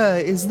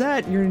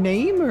that your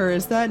name or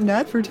is that an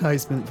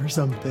advertisement for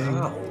something?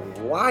 Oh,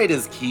 why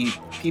does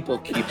people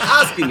keep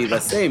asking me the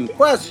same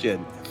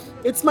question?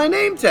 It's my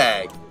name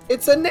tag.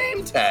 It's a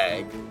name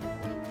tag.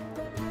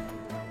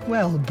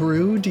 Well,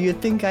 Brew, do you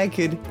think I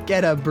could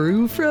get a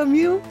brew from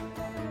you?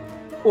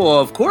 Well,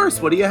 of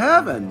course. What are you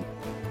having?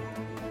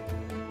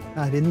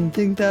 I didn't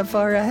think that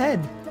far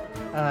ahead.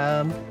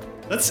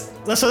 Let's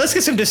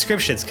get some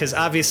descriptions, because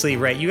obviously,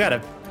 right, you got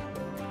a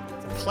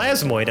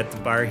plasmoid at the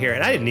bar here,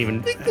 and I didn't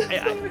even.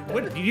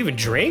 What? Did you even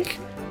drink?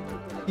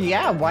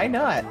 Yeah, why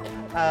not?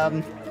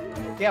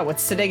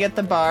 What's sitting at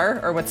the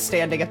bar, or what's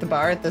standing at the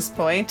bar at this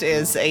point,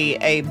 is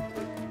a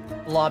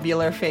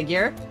globular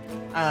figure.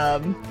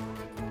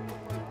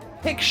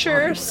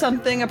 Picture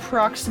something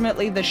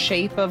approximately the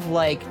shape of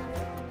like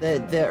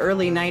the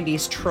early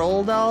 90s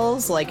troll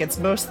dolls. Like it's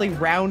mostly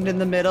round in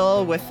the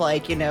middle with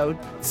like,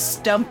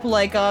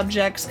 stump-like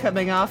objects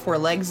coming off where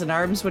legs and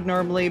arms would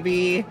normally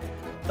be.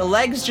 The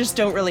legs just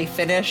don't really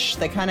finish.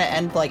 They kind of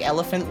end like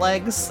elephant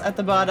legs at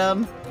the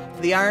bottom.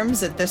 The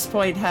arms at this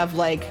point have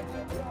like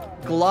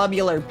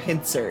globular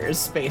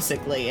pincers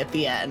basically at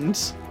the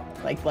end.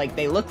 Like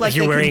they look like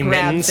you're they wearing could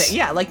grab mittens?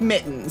 yeah, like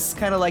mittens,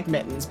 kind of like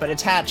mittens, but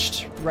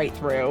attached right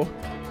through.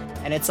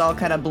 And it's all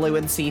kind of blue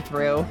and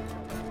see-through.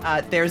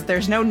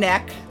 There's no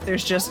neck.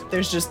 There's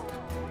just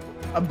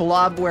a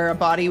blob where a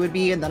body would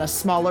be, and then a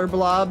smaller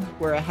blob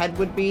where a head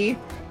would be.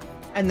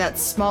 And that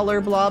smaller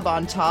blob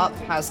on top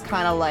has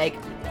kind of like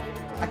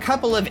a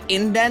couple of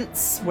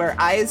indents where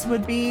eyes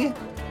would be,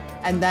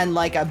 and then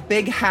like a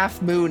big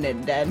half moon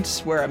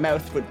indent where a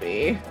mouth would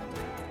be.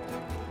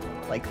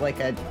 Like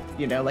a,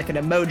 you know, like an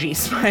emoji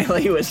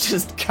smiley was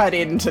just cut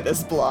into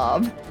this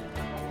blob.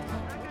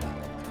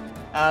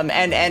 And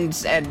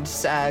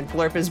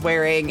Glorp is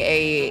wearing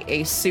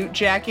a suit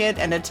jacket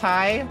and a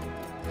tie.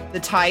 The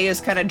tie is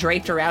kind of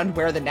draped around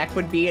where the neck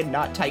would be and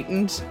not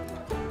tightened.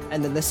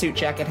 And then the suit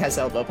jacket has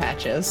elbow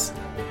patches.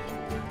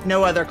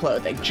 No other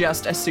clothing,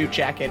 just a suit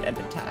jacket and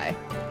a tie.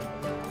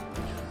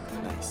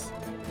 Nice.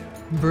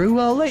 Brew,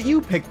 I'll let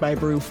you pick my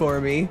brew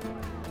for me.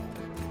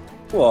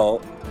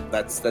 Well,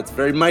 that's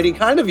very mighty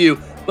kind of you,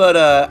 but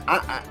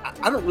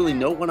I don't really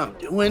know what I'm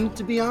doing,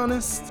 to be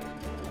honest.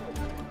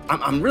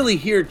 I'm really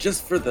here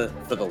just for the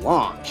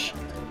launch.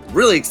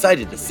 Really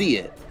excited to see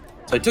it.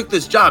 So I took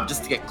this job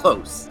just to get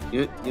close.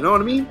 You know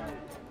what I mean?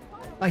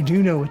 I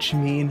do know what you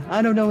mean.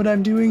 I don't know what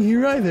I'm doing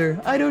here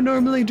either. I don't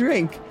normally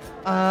drink.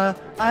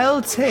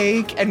 I'll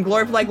take... And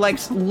Glorp like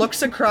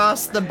looks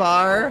across the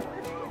bar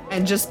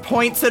and just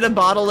points at a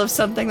bottle of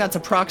something that's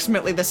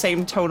approximately the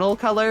same tonal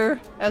color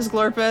as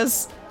Glorp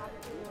is.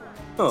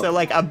 Oh. So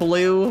like a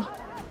blue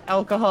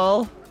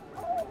alcohol.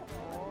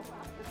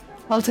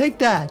 I'll take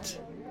that.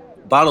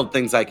 Bottled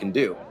things I can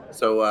do.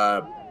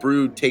 So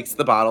Brew takes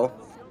the bottle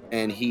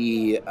and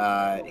he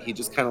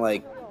just kind of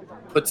like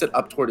puts it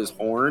up toward his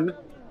horn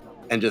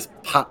and just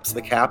pops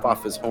the cap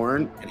off his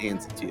horn and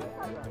hands it to you.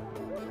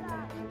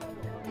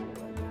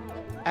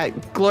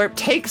 Glorp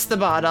takes the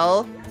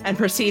bottle and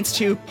proceeds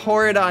to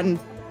pour it on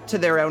to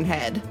their own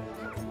head.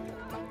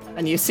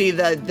 And you see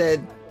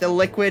the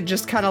liquid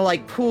just kind of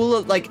like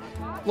pool, like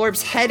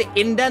Glorp's head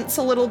indents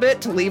a little bit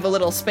to leave a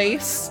little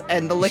space,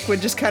 and the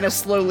liquid just kind of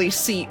slowly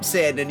seeps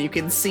in, and you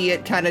can see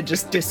it kind of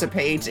just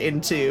dissipate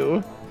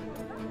into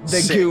the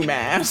Sick. goo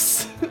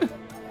mass.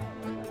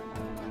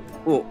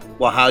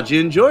 Well, how'd you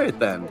enjoy it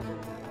then?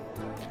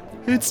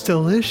 It's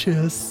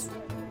delicious.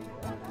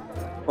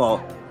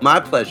 Well, my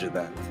pleasure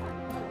then.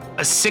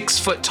 A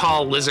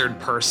 6-foot-tall lizard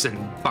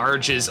person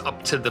barges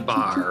up to the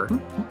bar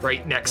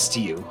right next to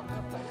you.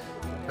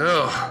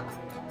 Oh.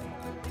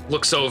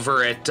 Looks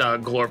over at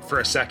Glorp for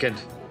a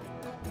second.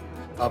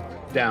 Up,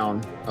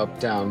 down, up,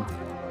 down.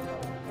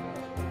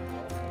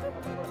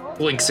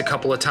 Blinks a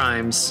couple of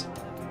times.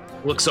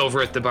 Looks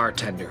over at the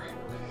bartender.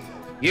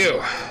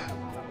 You.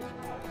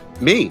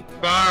 Me.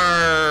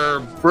 Bar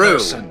Brew.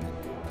 person.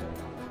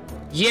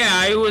 Yeah,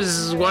 I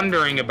was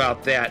wondering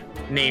about that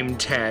name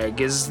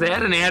tag. Is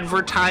that an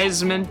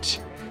advertisement,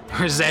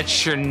 or is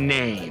that your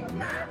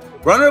name?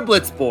 Runner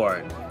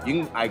Blitzborn.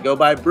 I go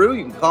by Brew.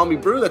 You can call me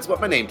Brew. That's what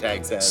my name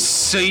tag says.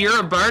 So you're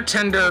a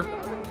bartender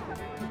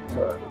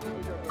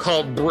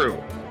called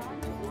Brew.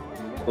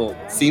 Well,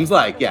 seems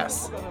like,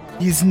 yes.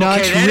 He's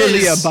not Okay, that really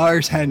is- a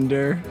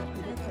bartender.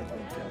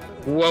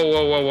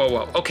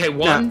 Whoa. Okay,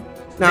 one.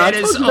 Now, I that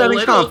told is you a that in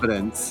little.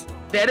 confidence.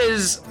 That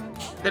is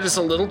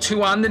a little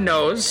too on the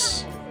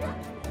nose,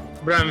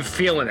 but I'm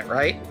feeling it,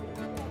 right?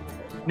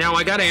 Now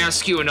I gotta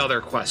ask you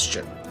another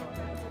question.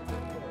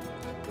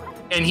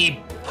 And he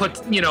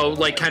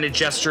kind of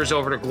gestures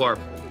over to Glorp.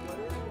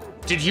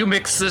 Did you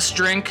mix this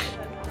drink?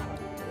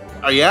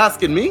 Are you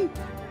asking me?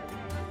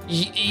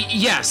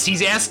 Yes,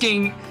 he's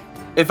asking.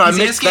 If I He's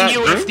mix asking that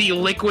you drink? if the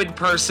liquid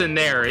person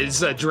there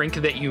is a drink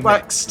that you Why-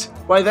 mixed.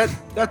 Why that's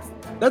a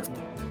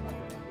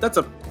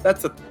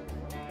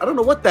I don't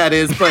know what that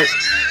is, but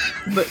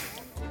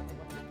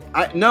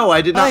I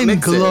did not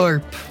mix it.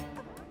 Glorp.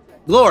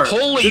 Glorp.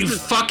 Holy this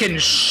is- fucking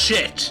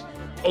shit.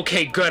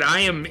 Okay, good.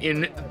 I'm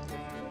in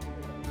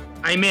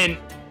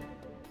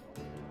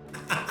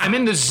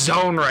the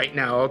zone right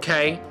now,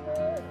 okay?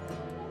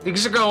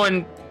 Things are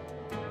going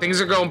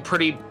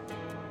pretty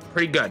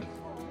good.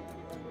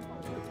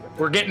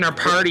 We're getting our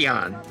party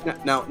on.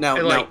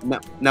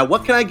 Now,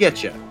 what can I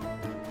get you?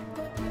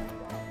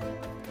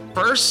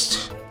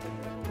 First,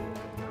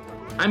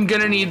 I'm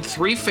gonna need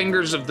 3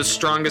 fingers of the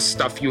strongest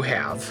stuff you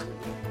have.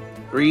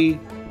 Three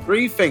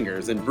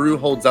fingers, and Brew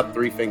holds up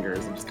 3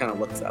 fingers and just kind of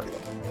looks at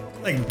them.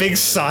 Like big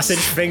sausage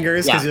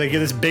fingers, because Yeah. you're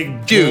this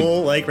big Dude.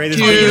 bowl, like right.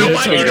 Dude. Oh, you know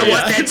what? You know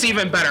what? That's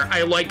even better.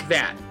 I like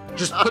that.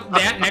 Just put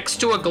that next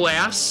to a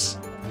glass.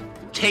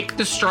 Take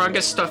the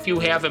strongest stuff you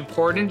have and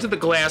pour it into the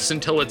glass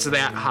until it's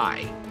that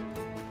high.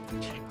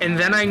 And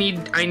then I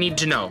need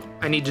to know.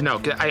 I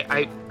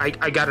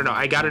gotta know.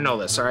 I gotta know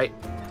this. All right.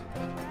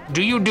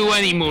 Do you do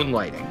any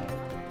moonlighting?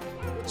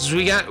 'Cause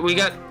we got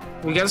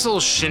this little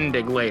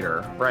shindig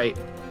later, right?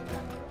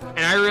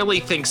 And I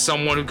really think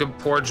someone who could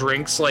pour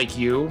drinks like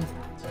you,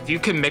 if you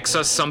can mix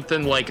us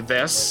something like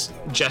this,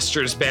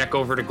 gestures back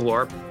over to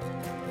Glorp,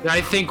 I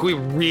think we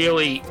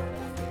really,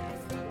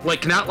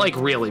 like, not like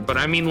really, but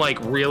I mean like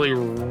really,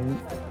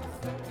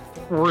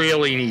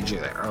 really need you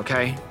there,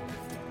 okay?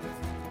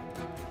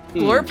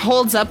 Glorp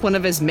holds up one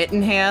of his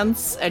mitten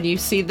hands, and you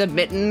see the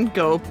mitten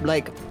go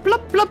like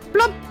blop, blop,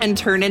 blop, and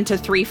turn into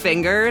 3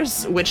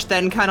 fingers, which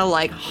then kind of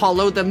like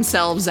hollow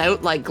themselves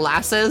out like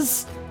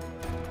glasses.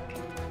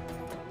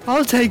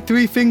 I'll take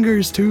 3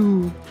 fingers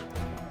too.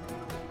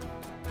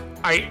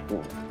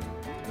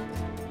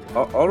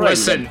 All right.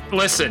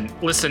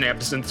 Listen,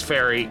 Absinthe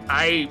Fairy.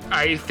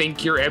 I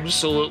think you're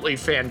absolutely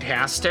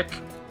fantastic.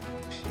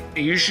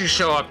 You should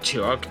show up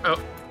too.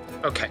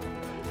 Okay.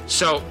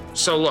 So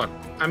look,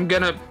 I'm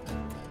gonna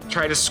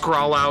try to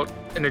scrawl out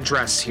an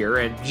address here,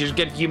 and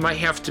you might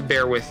have to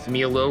bear with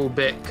me a little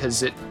bit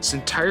because it's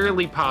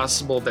entirely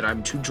possible that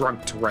I'm too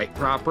drunk to write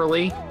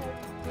properly.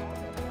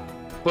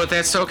 But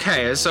that's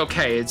okay. It's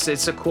okay.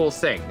 It's a cool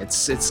thing.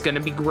 It's gonna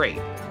be great.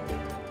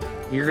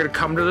 You're gonna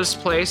come to this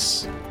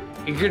place.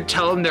 You're gonna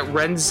tell them that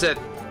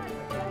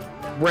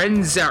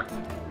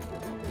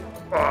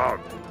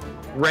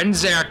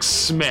Renzak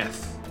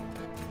Smith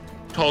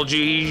told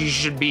you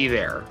should be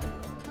there.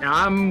 And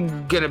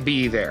I'm gonna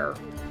be there.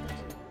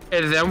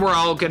 And then we're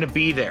all gonna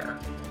be there,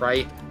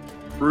 right?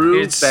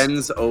 Brew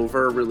bends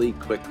over really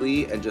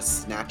quickly and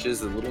just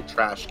snatches a little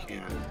trash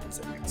can and puts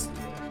it next to it.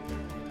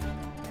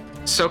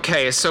 It's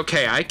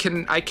okay. I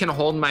can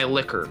hold my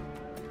liquor.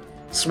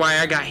 That's why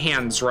I got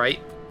hands, right?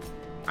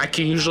 I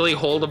can usually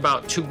hold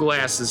about 2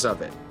 glasses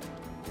of it.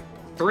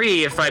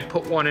 3 if I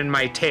put one in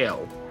my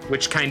tail,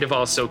 which kind of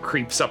also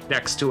creeps up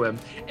next to him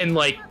and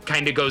like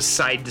kind of goes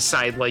side to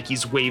side like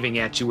he's waving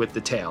at you with the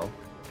tail.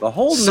 The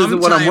holding isn't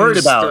what I'm worried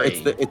about.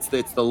 3. It's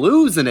the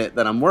losing it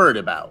that I'm worried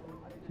about.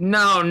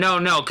 No,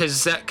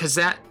 because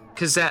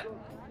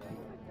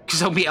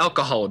there'll be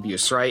alcohol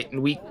abuse, right?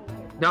 And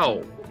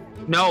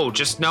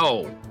just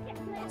no.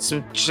 It's a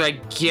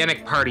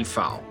gigantic party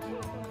foul.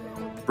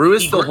 Brew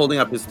is still holding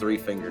up his 3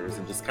 fingers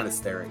and just kind of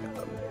staring at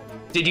them.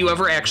 Did you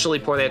ever actually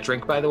pour that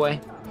drink, by the way?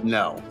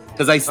 No,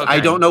 because I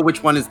don't know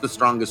which one is the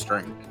strongest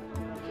drink.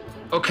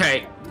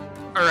 Okay.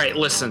 All right,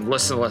 listen.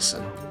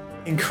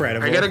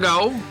 Incredible. I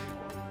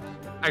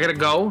gotta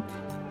go.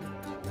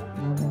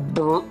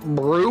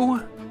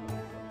 Brew,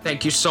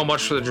 thank you so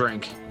much for the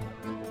drink.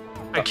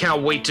 I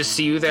can't wait to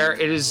see you there.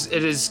 It's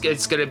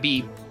gonna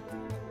be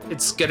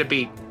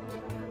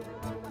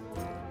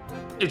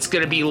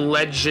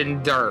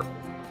legendary.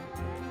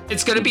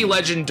 It's gonna be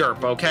legendary,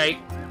 okay?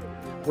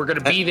 We're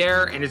gonna be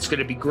there, and it's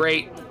gonna be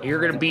great. You're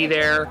gonna be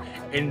there,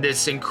 and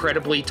this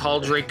incredibly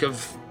tall drink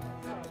of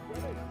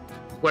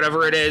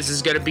whatever it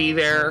is gonna be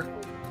there.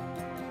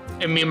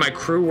 And me and my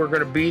crew, we're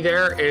gonna be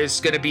there. It's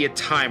gonna be a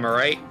time, all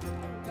right?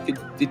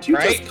 Did you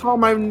just call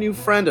my new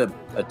friend a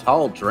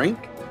tall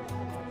drink?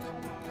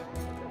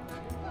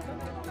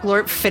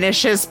 Glorp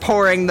finishes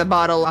pouring the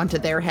bottle onto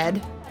their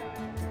head.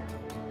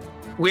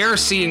 We are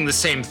seeing the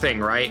same thing,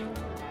 right?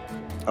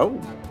 Oh,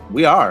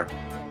 we are.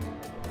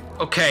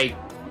 Okay,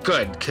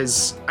 good,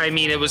 because, I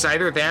mean, it was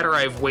either that or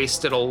I've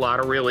wasted a lot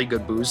of really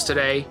good booze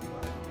today,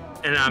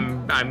 and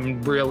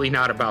I'm really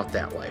not about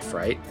that life,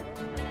 right?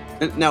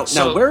 Now,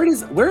 where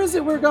is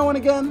it we're going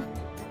again?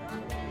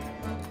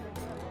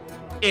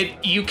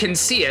 You can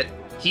see it.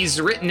 He's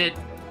written it.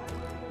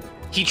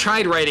 He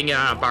tried writing it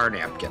on a bar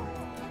napkin,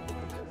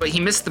 but he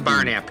missed the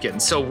bar napkin.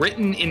 So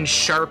written in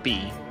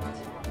Sharpie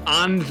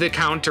on the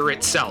counter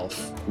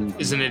itself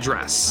is an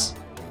address.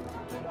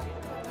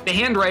 The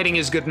handwriting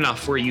is good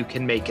enough where you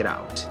can make it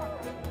out.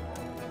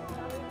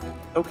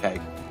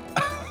 Okay.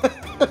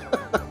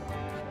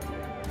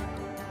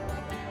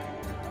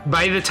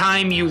 By the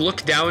time you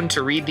look down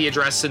to read the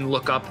address and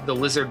look up, the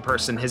lizard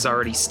person has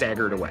already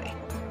staggered away.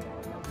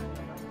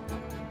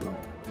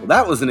 Well,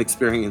 that was an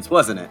experience,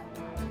 wasn't it?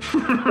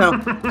 No,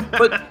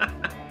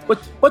 but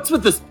what's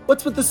with this?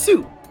 What's with the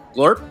suit,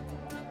 Glorp?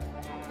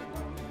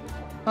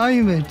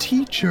 I'm a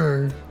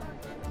teacher.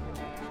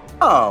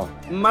 Oh,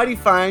 mighty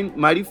fine,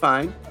 mighty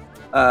fine.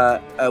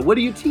 What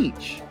do you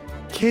teach?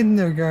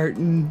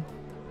 Kindergarten.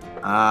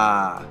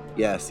 Ah,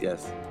 yes.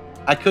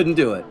 I couldn't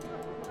do it.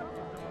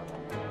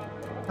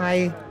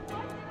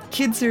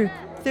 Kids are,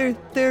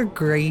 they're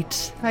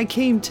great. I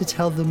came to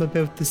tell them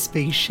about the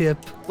spaceship.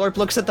 Glorp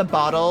looks at the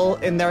bottle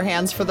in their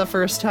hands for the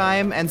first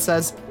time and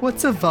says,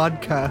 What's a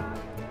vodka?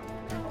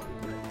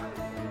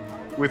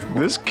 With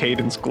this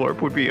cadence,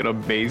 Glorp would be an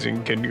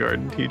amazing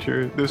kindergarten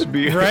teacher. This would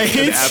be Right?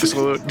 an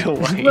absolute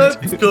delight.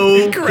 Let's go.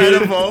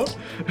 Incredible. This is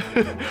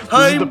the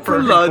Time for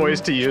perfect lunch.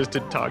 voice to use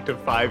to talk to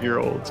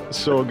 5-year-olds.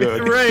 So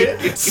good. Right.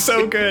 It's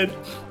so good.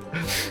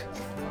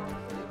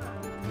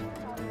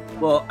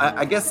 Well,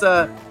 I guess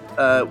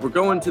we're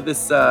going to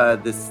this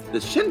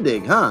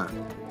shindig, huh?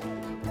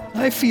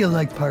 I feel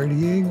like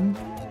partying.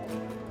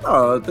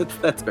 Oh,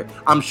 that's great.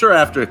 I'm sure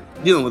after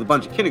dealing with a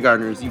bunch of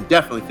kindergartners, you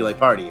definitely feel like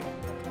partying.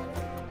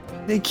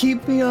 They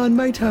keep me on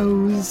my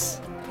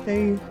toes.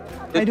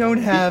 I don't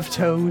have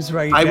toes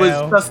right I now.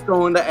 was just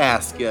going to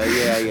ask you.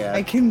 Yeah.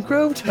 I can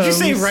grow toes. Did you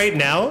say right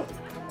now?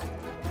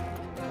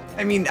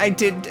 I mean,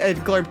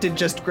 Glurp did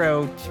just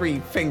grow 3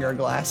 finger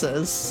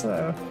glasses,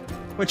 so,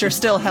 which are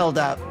still held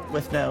up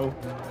with no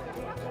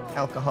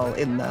alcohol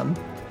in them.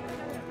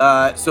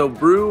 So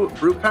Brew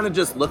kind of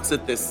just looks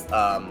at this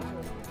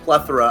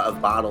plethora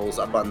of bottles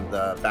up on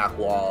the back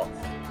wall,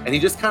 and he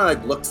just kind of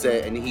like looks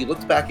at, and he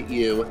looks back at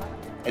you,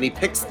 and he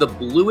picks the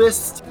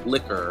bluest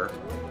liquor,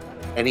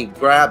 and he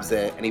grabs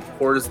it, and he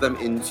pours them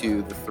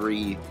into the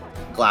 3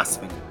 glass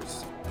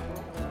fingers.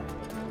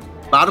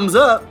 Bottoms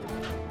up.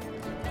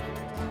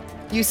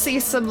 You see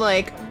some,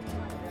 like,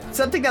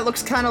 something that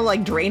looks kind of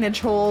like drainage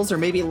holes or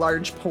maybe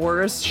large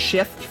pores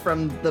shift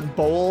from the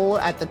bowl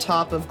at the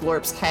top of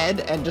Glorp's head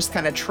and just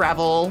kind of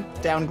travel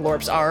down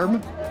Glorp's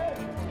arm.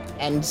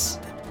 And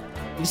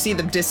you see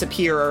them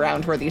disappear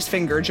around where these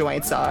finger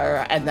joints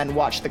are, and then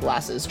watch the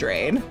glasses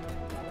drain.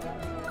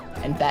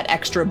 And that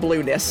extra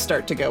blueness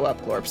start to go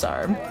up Glorp's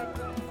arm.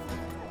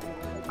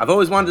 I've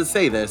always wanted to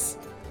say this.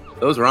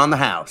 Those were on the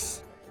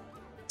house.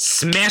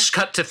 Smash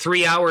cut to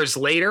 3 hours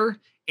later,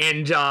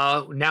 and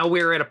now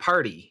we're at a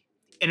party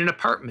in an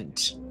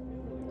apartment.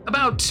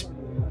 About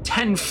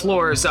 10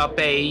 floors up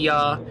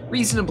a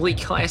reasonably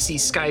classy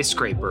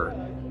skyscraper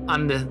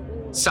on the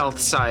south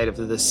side of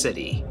the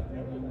city.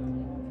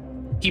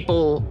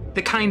 People,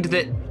 the kind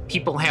that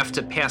people have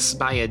to pass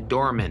by a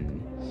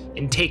doorman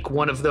and take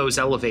one of those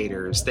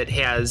elevators that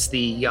has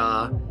the,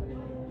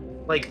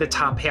 like the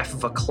top half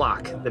of a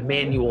clock, the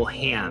manual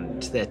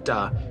hand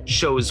that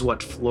shows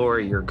what floor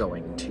you're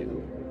going to.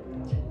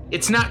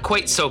 It's not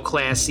quite so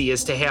classy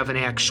as to have an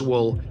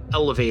actual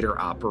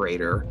elevator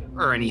operator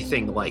or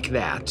anything like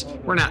that.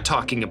 We're not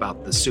talking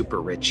about the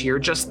super rich here,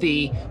 just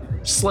the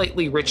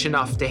slightly rich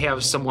enough to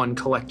have someone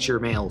collect your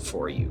mail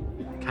for you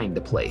kind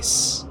of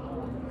place.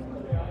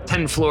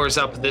 10 floors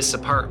up this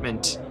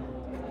apartment,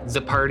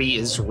 the party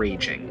is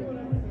raging.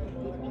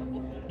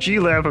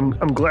 G-Lab,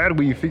 I'm glad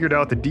we figured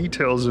out the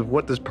details of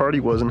what this party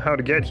was and how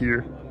to get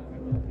here.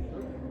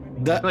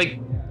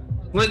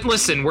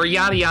 Listen, we're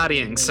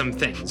yada-yadaing some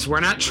things. We're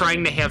not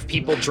trying to have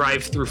people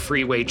drive through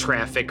freeway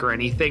traffic or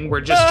anything.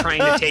 We're just trying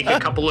to take a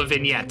couple of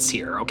vignettes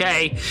here,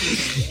 okay?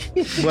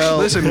 Well,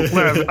 listen,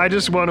 Lev, I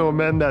just want to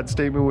amend that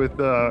statement with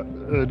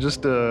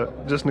just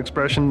an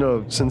expression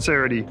of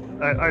sincerity.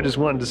 I just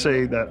wanted to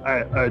say that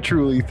I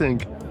truly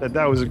think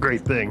that was a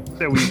great thing.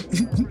 That we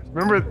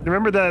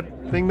remember that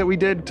thing that we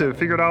did to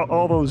figure out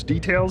all those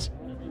details?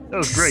 That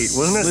was great,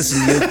 wasn't it?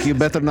 Listen, you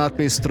better not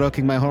be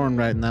stroking my horn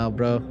right now,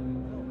 bro.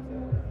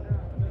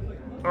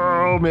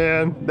 Oh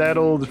man, that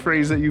old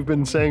phrase that you've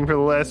been saying for the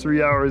last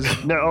 3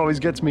 hours now always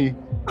gets me.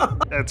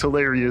 That's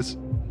hilarious.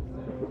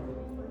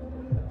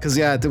 Because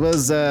yeah, it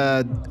was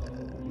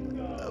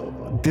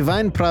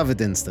divine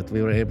providence that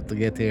we were able to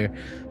get here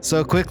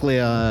so quickly,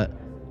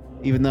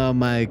 even though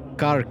my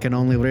car can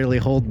only really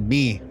hold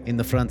me in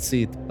the front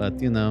seat,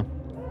 but you know.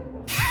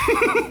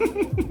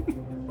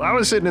 Well, I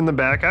was sitting in the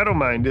back, I don't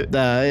mind it.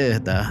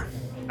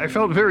 I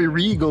felt very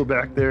regal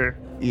back there.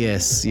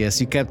 Yes,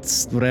 you kept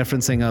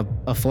referencing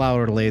a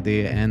flower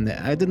lady, and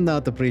I did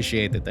not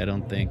appreciate it, I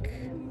don't think.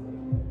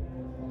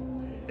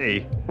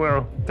 Hey,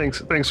 well, thanks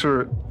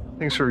for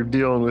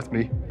dealing with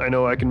me. I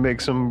know I can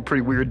make some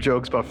pretty weird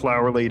jokes about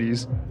flower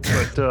ladies,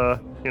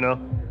 but, you know,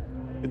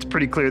 it's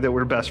pretty clear that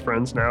we're best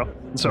friends now,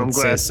 so I'm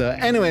glad. So.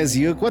 Anyways,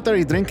 Yuke, what are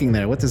you drinking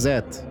there? What is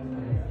that?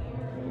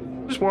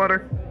 Just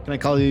water. Can I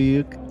call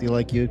you Yuke? Do you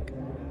like Yuke?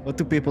 What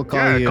do people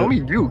call you? Yeah, call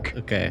me Yuke.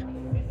 Okay.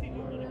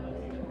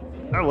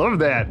 I love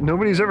that.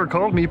 Nobody's ever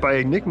called me by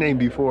a nickname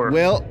before.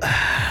 Well,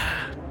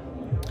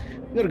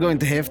 we're going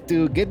to have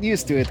to get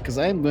used to it, because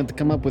I'm going to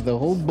come up with a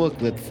whole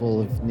booklet full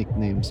of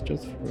nicknames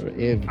just for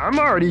every... I'm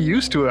already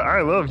used to it.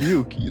 I love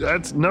Yuke.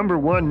 That's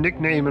 #1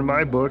 nickname in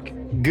my book.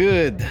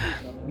 Good.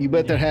 You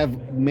better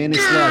have many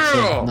slots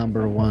of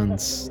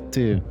 #1s,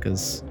 too,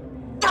 because...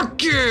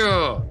 Fuck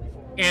yeah!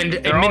 And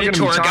a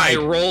Minotaur guy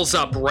rolls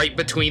up right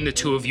between the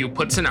two of you,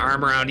 puts an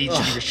arm around each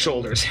of your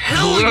shoulders.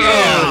 Hell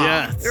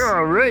yeah! Yes.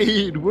 All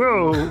right,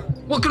 whoa.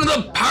 Welcome to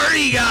the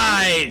party,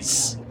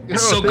 guys!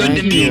 It's so good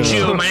to meet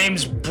you. My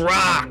name's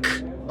Brock.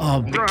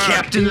 Oh, the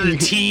captain of the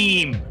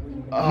team.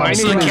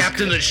 Also the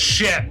captain of the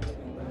ship.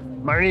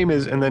 My name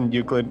is, and then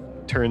Euclid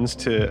turns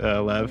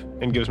to Lev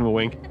and gives him a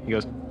wink. He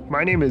goes,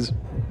 my name is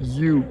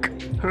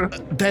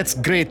Yuke. That's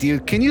great,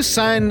 Yuke. Can you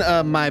sign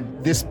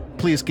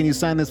please, can you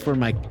sign this for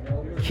my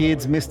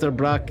kids, Mr.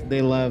 Brock?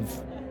 They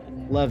love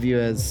you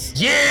as...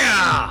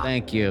 Yeah!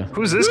 Thank you.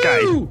 Who's this guy?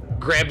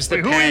 Grabs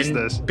the pen. Who is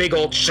this? Big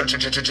old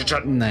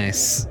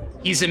Nice.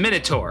 He's a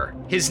Minotaur.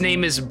 His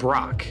name is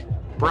Brock.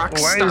 Brock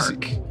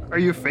Stark. Are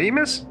you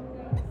famous?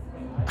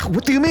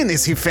 What do you mean,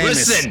 is he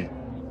famous? Listen!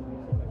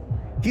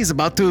 He's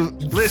about to...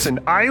 Listen,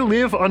 I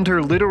live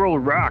under literal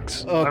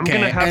rocks. Okay, I'm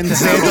gonna have to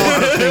have a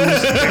lot of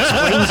things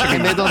explained to me.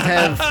 And they don't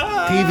have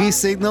TV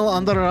signal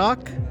on the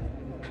rock?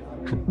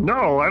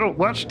 No, I don't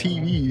watch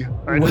TV.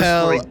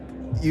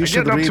 You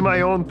should get up read... to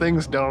my own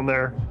things down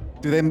there.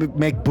 Do they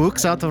make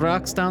books out of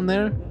rocks down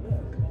there?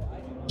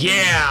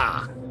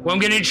 Yeah! Well,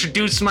 I'm gonna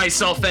introduce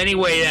myself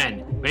anyway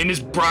then. My name is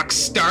Brock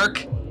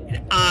Stark,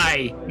 and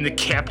I am the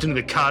captain of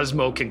the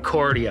Cosmo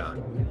Concordia.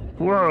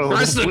 Whoa. The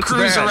rest of the what's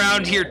crew's that?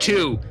 around here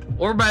too.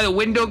 Over by the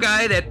window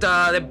guy,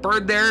 that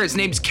bird there, his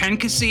name's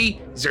Kenkasi.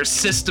 He's our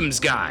systems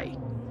guy.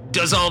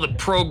 Does all the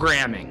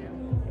programming.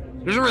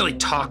 He doesn't really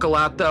talk a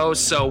lot though,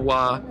 so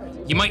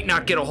you might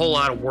not get a whole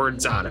lot of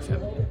words out of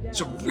him. He's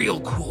a real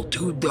cool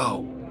dude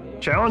though.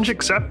 Challenge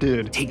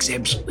accepted. Takes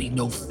absolutely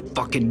no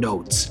fucking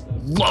notes.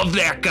 Love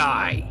that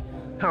guy.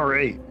 All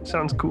right.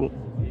 Sounds cool.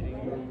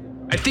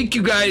 I think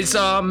you guys,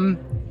 I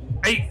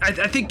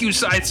think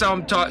I saw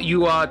him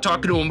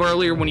talking to him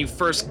earlier when you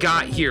first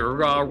got here.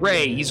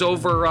 Ray, he's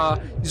over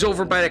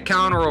by the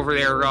counter over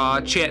there,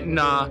 chatting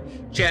up.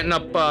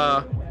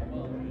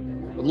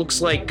 It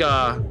looks like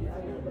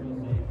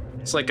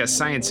it's like a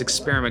science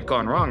experiment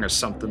gone wrong or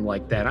something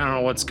like that. I don't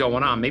know what's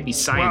going on. Maybe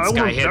science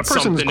guy had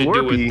something to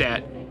do with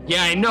that.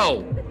 Yeah, I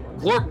know.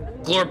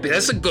 Glorpy,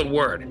 that's a good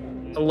word.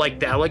 I like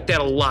that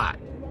a lot.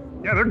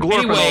 Yeah, they're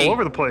glorping Anyway, all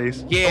over the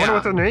place. yeah. I wonder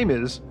what their name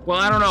is. Well,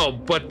 I don't know,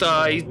 but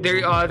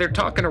they're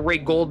talking to Ray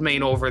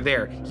Goldmain over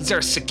there. He's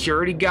our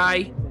security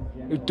guy.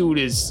 That dude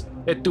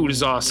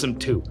is awesome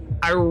too.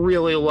 I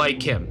really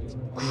like him.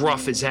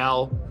 Gruff as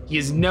hell. He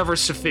has never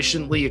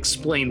sufficiently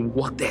explained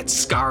what that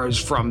scar is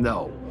from,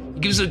 though. He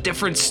gives a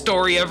different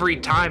story every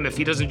time if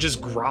he doesn't just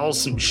growl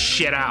some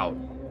shit out.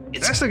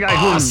 It's That's the guy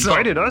awesome. who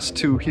invited us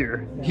to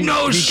here.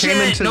 No he shit.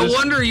 Came into No this,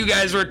 wonder you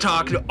guys were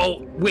talking.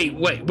 Oh,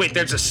 wait.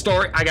 There's a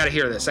story. I gotta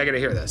hear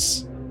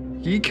this.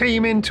 He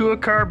came into a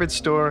carpet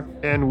store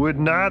and would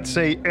not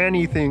say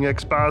anything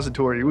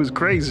expository. It was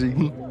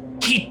crazy.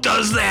 He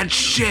does that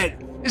shit.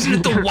 Isn't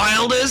it the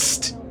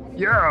wildest?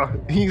 Yeah,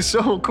 he's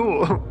so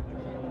cool.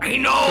 I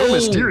know.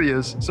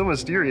 So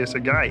mysterious, a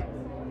guy.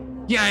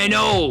 Yeah, I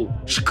know.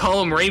 Should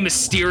call him Ray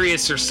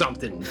Mysterious or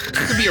something. He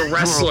could be a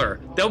wrestler.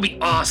 That would be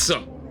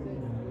awesome.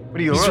 What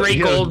do you He's want? Ray He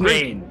has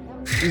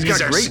Goldmain. He's got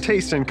great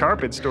taste in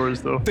carpet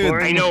stores, though. Dude,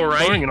 Flooring, I know,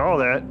 right? Flooring and all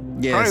that.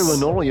 Yes. Probably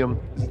linoleum.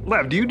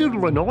 Lev, do you do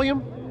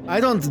linoleum? I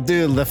don't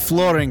do the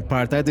flooring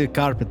part. I do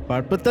carpet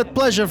part. But that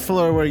pleasure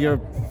floor where you're,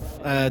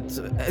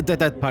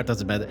 that part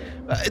doesn't matter.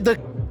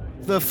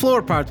 The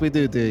floor part we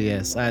do.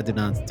 Yes, I do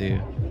not do.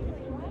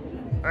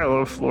 I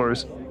love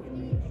floors.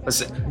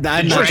 Listen, I'm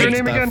What's not your into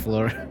name that again?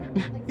 floor.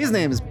 His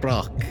name is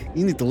Brock.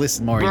 You need to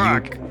listen more.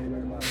 Brock.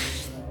 You.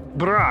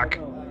 Brock.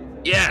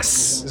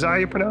 yes, Is that how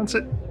you pronounce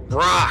it?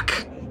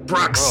 Brock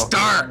Oh.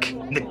 Stark,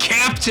 the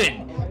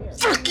captain.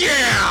 Fuck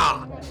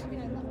yeah!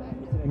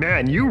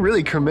 Man, you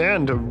really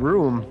command a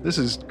room. This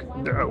is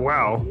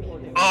wow.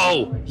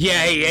 Oh,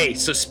 yeah, hey.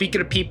 So speaking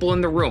of people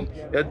in the room,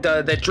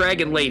 that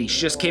dragon lady,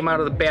 she just came out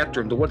of the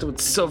bathroom. The one with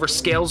the silver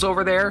scales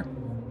over there.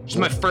 She's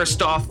my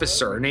first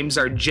officer. Her name's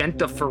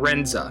Argenta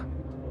Forenza.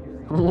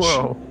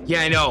 Whoa.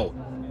 Yeah, I know.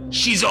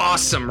 She's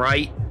awesome,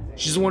 right?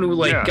 She's the one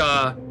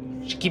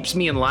who she keeps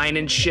me in line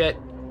and shit.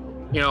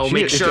 You know,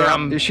 make sure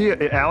I'm. Is she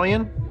an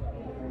alien?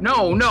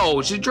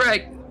 No, she's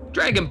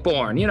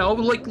dragonborn. You know,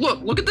 like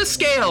look at the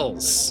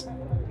scales.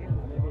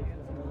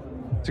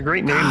 It's a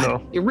great name, God,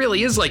 though. it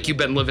really is like you've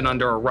been living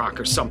under a rock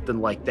or something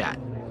like that.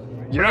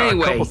 Yeah,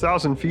 anyway. a couple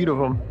thousand feet of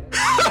them.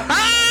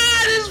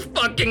 This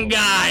fucking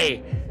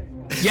guy.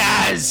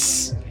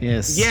 Yes.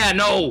 Yes. Yeah,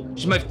 no,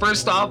 she's my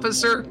first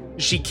officer.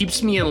 She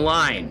keeps me in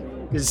line.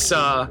 Cause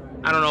I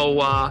don't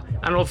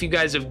know if you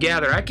guys have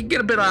gathered. I could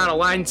get a bit out of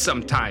line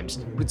sometimes,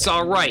 but it's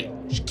all right.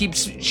 She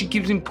keeps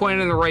me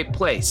pointed in the right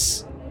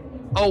place.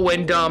 Oh,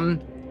 and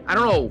I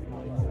don't know.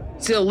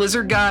 See the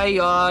lizard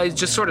guy is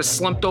just sort of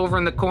slumped over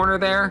in the corner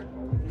there.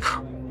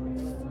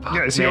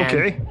 Yeah, is he man.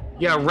 okay?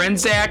 Yeah,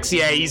 Renzax,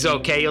 yeah, he's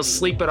okay. He'll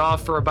sleep it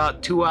off for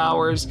about 2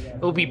 hours.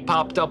 He'll be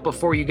popped up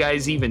before you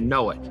guys even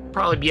know it.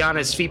 Probably be on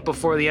his feet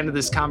before the end of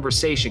this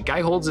conversation.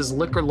 Guy holds his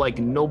liquor like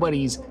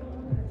nobody's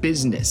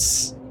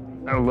business.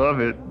 I love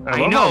it.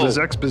 I love know. all this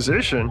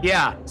exposition.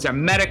 Yeah, he's our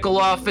medical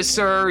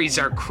officer, he's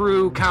our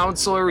crew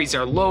counselor, he's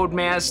our load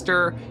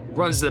master,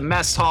 runs the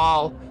mess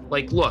hall.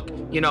 Like, look,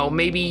 you know,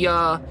 maybe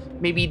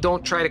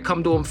don't try to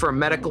come to him for a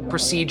medical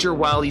procedure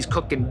while he's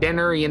cooking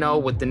dinner, you know,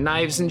 with the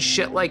knives and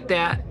shit like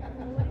that.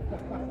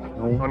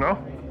 Oh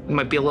no? It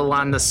might be a little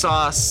on the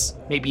sauce.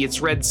 Maybe it's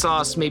red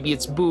sauce, maybe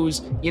it's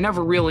booze. You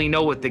never really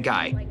know with the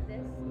guy.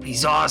 But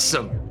he's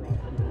awesome.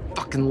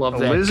 Fucking love A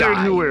that lizard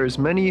guy. who wears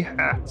many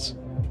hats.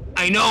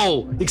 I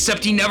know,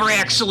 except he never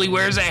actually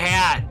wears a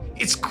hat.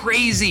 It's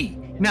crazy.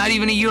 Not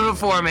even a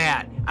uniform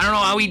hat. I don't know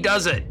how he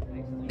does it.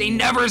 They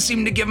never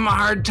seem to give him a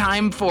hard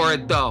time for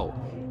it, though.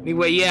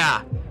 Anyway,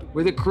 yeah,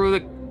 we're the crew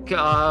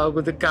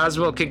with the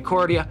Cosmo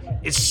Concordia.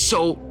 It's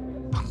so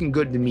fucking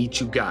good to meet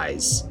you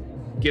guys.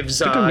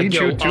 Gives Good to meet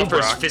you too, offers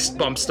Brock. fist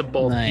bumps to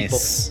both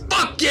Nice. people.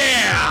 Fuck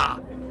yeah!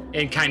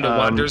 And kind of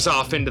wanders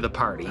off into the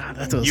party.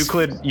 That was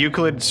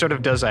Euclid sort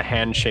of does a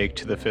handshake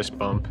to the fist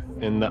bump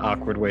in the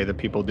awkward way that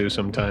people do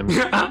sometimes.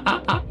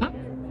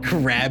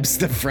 grabs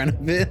the front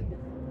of it.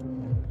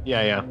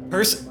 Yeah.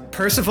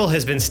 Percival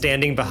has been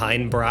standing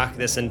behind Brock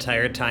this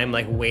entire time,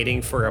 like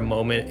waiting for a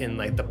moment in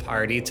like the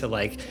party to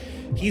like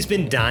he's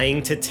been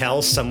dying to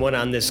tell someone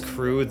on this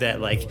crew that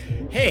like,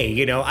 hey,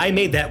 you know, I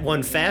made that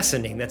one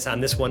fastening that's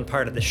on this one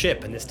part of the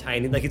ship and this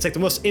tiny, like it's like the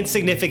most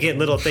insignificant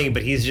little thing,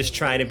 but he's just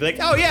trying to be like,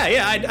 oh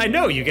yeah, I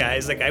know you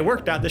guys, like I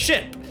worked on the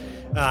ship,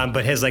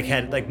 but has like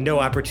had like no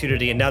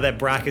opportunity, and now that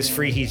Brock is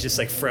free, he's just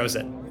like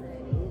frozen,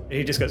 and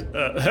he just goes,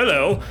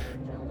 hello.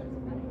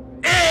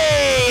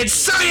 Hey, it's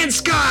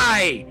Science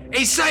Guy!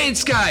 Hey,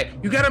 Science Guy,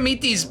 you gotta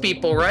meet these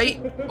people, right?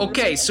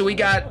 Okay, so we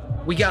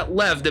got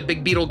Lev, the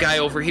big beetle guy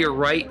over here,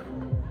 right?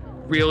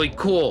 Really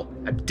cool.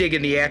 I'm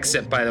digging the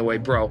accent, by the way,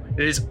 bro.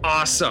 It is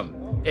awesome.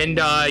 And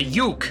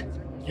Yuke.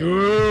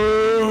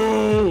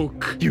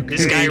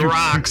 This guy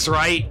rocks,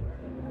 right?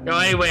 No,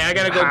 anyway, I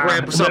gotta go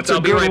grab something. I'll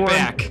be right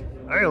back.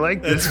 I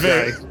like this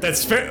guy.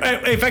 That's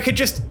fair. If I could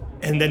just,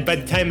 and then by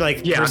the time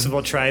like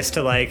Percival tries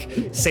to like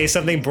say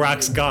something,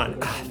 Brock's gone.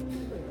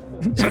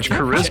 Such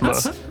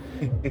charisma.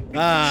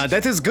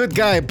 That is good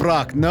guy,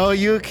 Brock. No,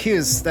 you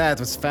kiss. That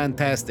was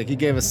fantastic. He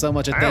gave us so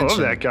much attention. I love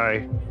that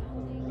guy.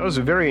 That was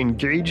a very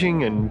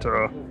engaging and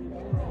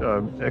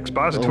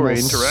expository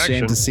Almost interaction.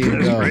 shame to see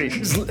him go. Great.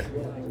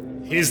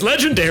 He's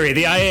legendary.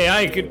 The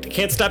IAI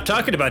can't stop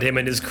talking about him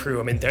and his crew.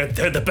 I mean, they're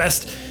the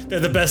best.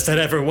 They're the best that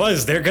ever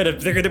was. They're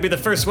gonna be the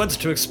first ones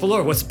to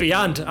explore what's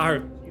beyond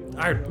our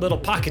little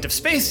pocket of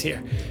space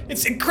here.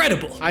 It's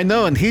incredible. I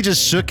know, and he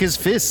just shook his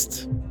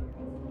fist.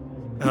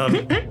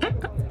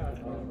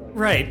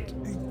 Right.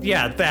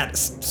 Yeah,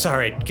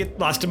 sorry, get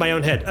lost in my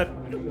own head.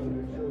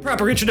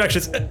 Proper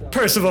introductions.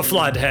 Percival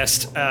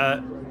Flodhest,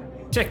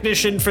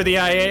 technician for the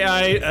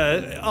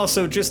IAI,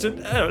 also just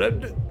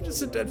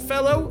a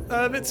fellow.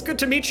 It's good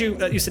to meet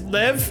you. You said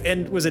Lev,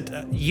 and was it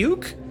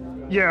Yuke?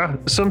 Yeah,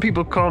 some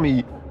people call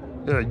me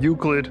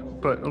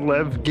Euclid, but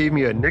Lev gave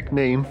me a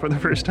nickname for the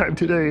first time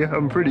today.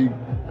 I'm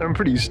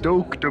pretty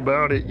stoked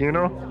about it, you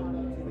know?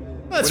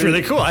 That's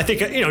really cool. I think,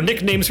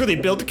 nicknames really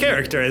build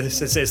character, as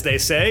they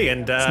say.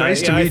 And it's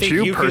nice to meet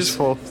you,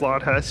 Percival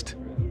Flodhest.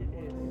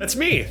 That's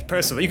me,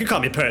 Percival. You can call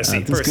me Percy.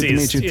 It's good to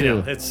meet you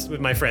too. It's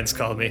what my friends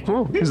call me.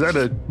 Oh, is that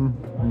a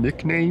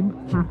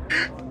nickname?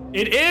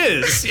 It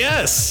is,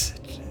 yes.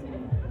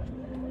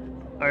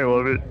 I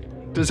love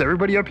it. Does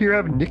everybody up here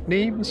have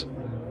nicknames?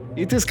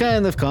 It is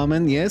kind of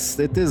common, yes.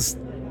 It is,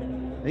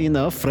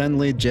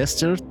 friendly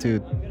gesture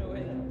to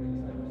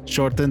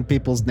shorten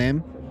people's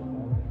name.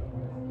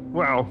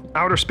 Wow,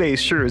 outer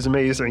space sure is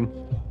amazing.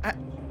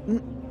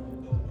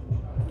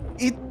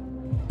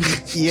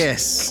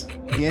 Yes,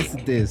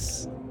 it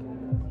is.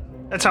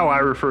 That's how I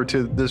refer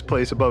to this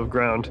place above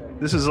ground.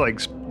 This is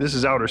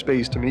outer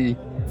space to me.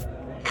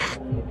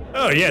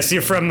 Oh yes,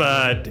 you're from.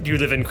 You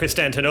live in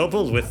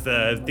Constantinople with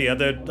the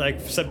other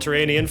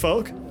subterranean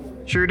folk.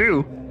 Sure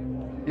do.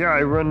 Yeah,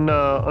 I run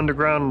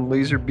underground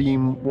laser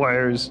beam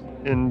wires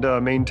and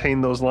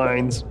maintain those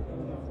lines.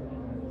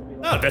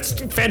 Oh, that's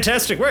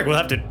fantastic work. We'll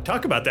have to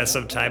talk about that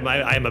sometime.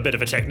 I'm a bit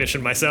of a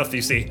technician myself,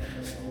 you see.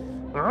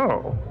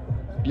 Oh,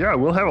 yeah,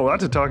 we'll have a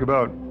lot to talk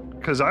about,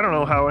 because I don't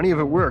know how any of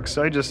it works.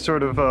 I just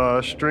sort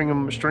of string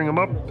them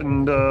up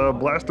and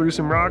blast through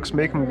some rocks,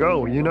 make them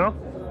go, you know?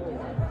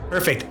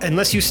 Perfect.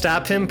 Unless you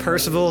stop him,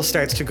 Percival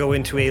starts to go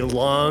into a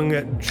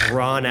long,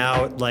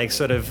 drawn-out,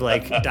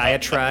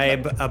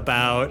 diatribe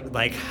about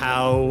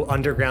how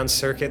underground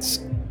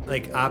circuits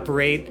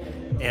operate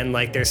and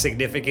their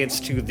significance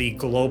to the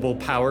global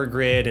power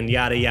grid and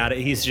yada yada.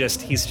 He's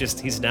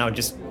now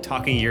just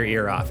talking your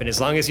ear off, and as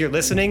long as you're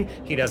listening,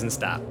 he doesn't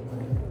stop.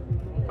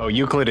 Oh,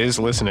 Euclid is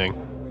listening.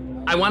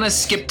 I want to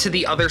skip to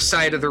the other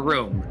side of the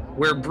room,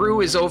 where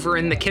Brew is over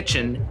in the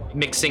kitchen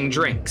mixing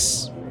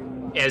drinks,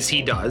 as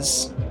he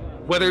does.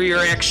 Whether you're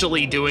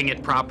actually doing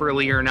it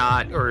properly or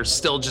not, or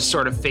still just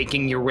sort of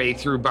faking your way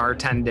through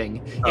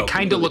bartending, it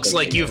kind of looks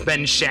like you've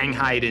been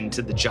shanghaied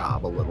into the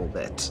job a little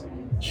bit.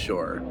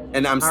 Sure.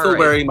 And I'm still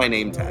wearing my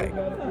name tag.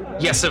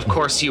 Yes, of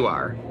course you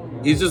are.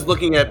 He's just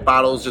looking at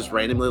bottles, just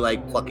randomly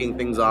plucking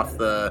things off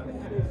the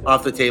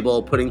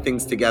table, putting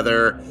things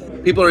together.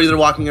 People are either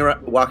walking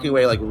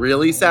away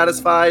really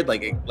satisfied,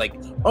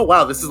 oh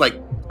wow, this is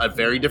a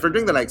very different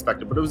drink than I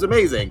expected, but it was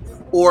amazing,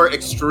 or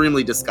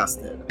extremely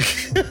disgusted.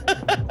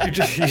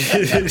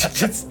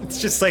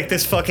 It's just like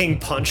this fucking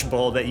punch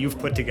bowl that you've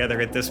put together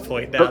at this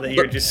point now that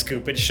you're just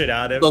scooping shit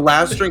out of. The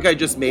last drink I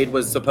just made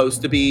was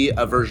supposed to be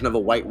a version of a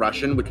White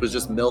Russian, which was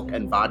just milk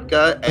and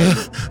vodka, and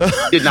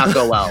did not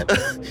go well.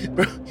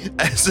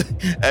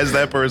 As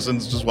that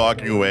person's just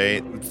walking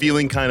away,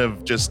 feeling kind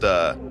of just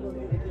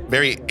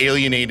very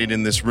alienated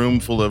in this room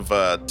full of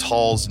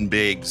talls and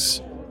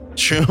bigs,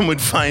 Chum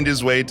would find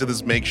his way to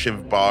this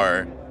makeshift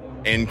bar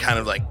and kind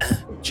of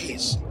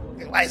jeez,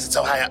 why is it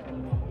so high up?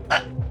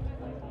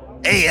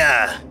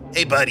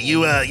 Hey, buddy,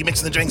 you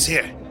mixing the drinks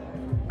here?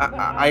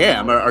 I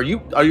am. Are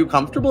you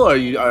comfortable? Are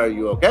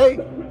you okay?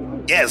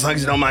 Yeah, as long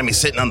as you don't mind me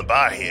sitting on the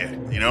bar here.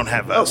 You don't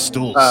have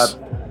stools.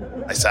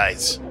 My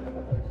size.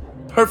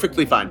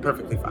 Perfectly fine.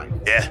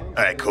 Yeah. All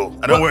right. Cool.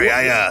 Don't worry.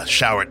 I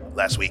showered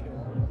last week.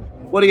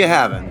 What are you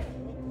having?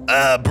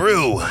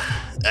 Brew.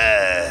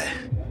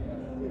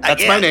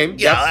 That's my name.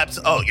 Yeah.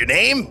 Oh, your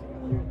name?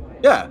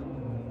 Yeah.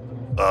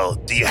 Oh,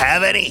 do you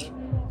have any?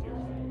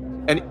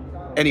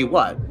 Any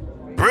what?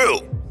 Brew.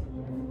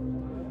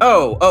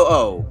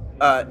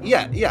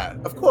 Yeah,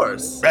 of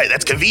course. Right,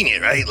 that's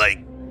convenient, right? Like,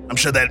 I'm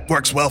sure that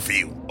works well for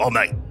you all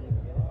night.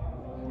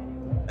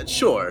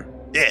 Sure.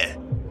 Yeah.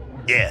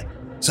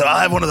 So I'll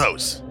have one of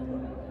those.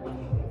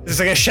 There's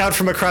like a shout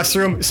from across the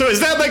room. So is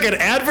that like an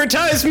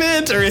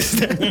advertisement, or is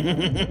that?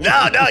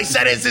 No, he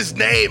said it's his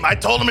name. I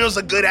told him it was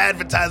a good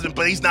advertisement,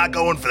 but he's not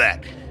going for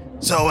that.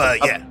 So,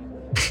 yeah.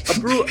 A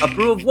brew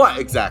of what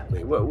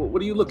exactly?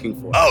 What are you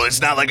looking for? Oh, it's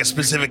not like a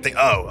specific thing.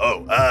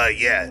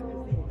 Yeah.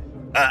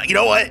 You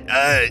know what?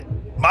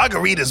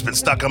 Margarita's been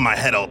stuck on my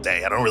head all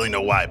day. I don't really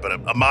know why, but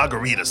a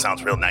margarita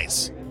sounds real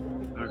nice.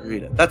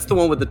 Margarita. That's the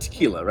one with the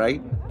tequila,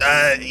 right?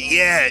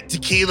 Yeah,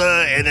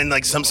 tequila and then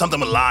like something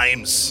with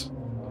limes.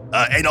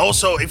 And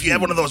also, if you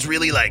have one of those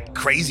really like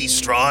crazy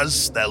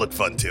straws, that look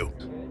fun too.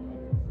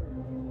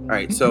 All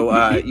right,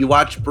 so you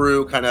watch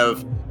Brew kind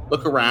of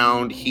look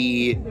around.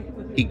 He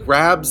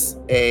grabs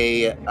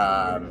a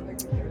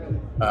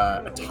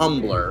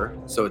tumbler,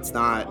 so it's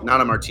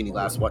not a martini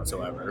glass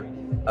whatsoever.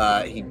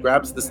 He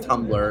grabs this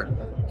tumbler.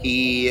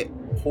 He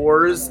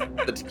pours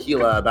the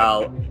tequila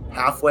about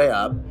halfway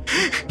up,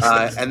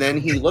 and then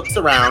he looks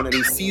around and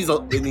he sees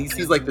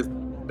like this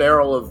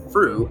barrel of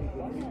fruit.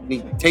 And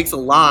he takes a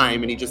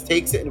lime and he just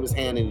takes it into his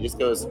hand and he just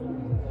goes,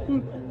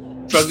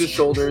 shrugs his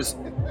shoulders,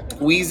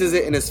 squeezes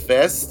it in his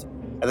fist,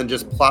 and then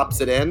just plops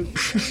it in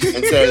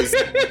and says,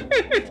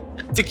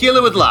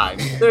 "Tequila with lime."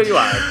 There you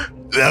are.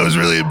 That was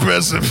really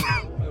impressive.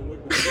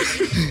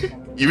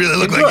 You really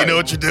look like you know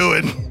what you're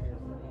doing.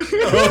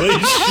 Holy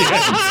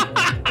shit.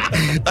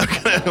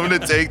 I'm gonna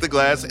take the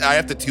glass. I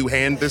have to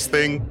two-hand this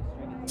thing.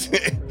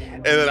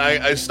 And then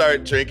I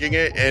start drinking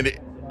it and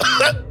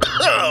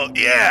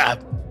yeah,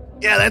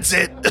 that's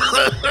it.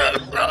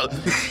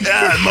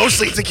 Yeah,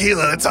 mostly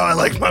tequila. That's how I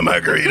like my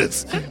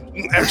margaritas.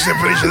 Actually, I'm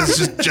pretty sure this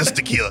is just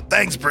tequila.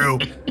 Thanks, Brew.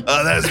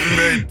 That has been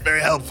very,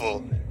 very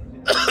helpful.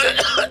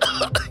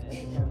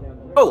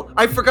 Oh,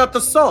 I forgot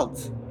the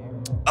salt.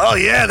 Oh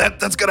yeah,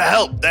 that's gonna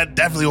help. That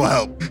definitely will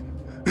help.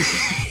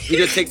 He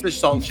just takes the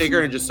salt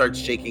shaker and just starts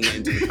shaking it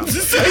into the cup.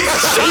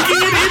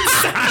 Shaking it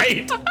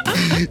inside.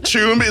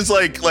 Choom is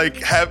like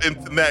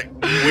in that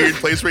weird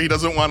place where he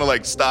doesn't want to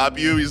like stop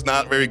you. He's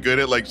not very good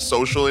at like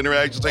social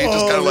interactions. So he's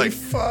just kind of like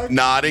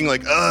nodding,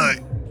 like,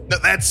 no,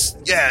 that's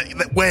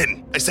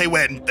when I say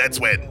when, that's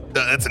when.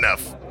 No, that's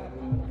enough.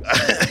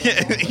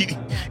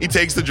 He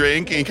takes the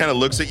drink and he kind of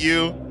looks at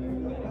you,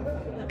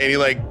 and he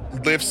like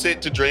lifts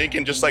it to drink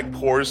and just like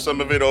pours some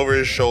of it over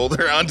his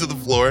shoulder onto the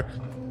floor.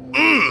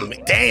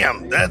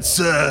 Damn, that's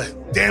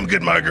damn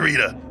good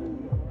margarita.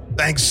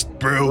 Thanks,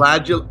 Brew.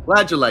 Glad you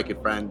like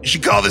it, friend. You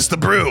should call this the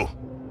Brew.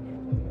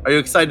 Are you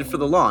excited for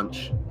the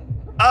launch?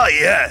 Oh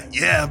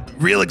yeah,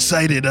 real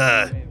excited.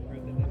 I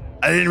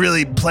didn't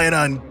really plan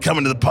on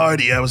coming to the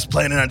party. I was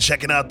planning on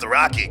checking out the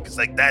rocket because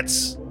like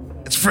it's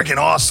freaking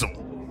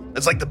awesome.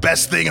 That's like the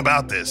best thing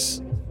about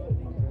this.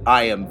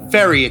 I am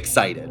very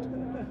excited.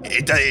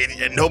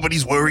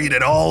 Nobody's worried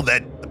at all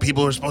that the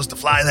people who are supposed to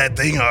fly that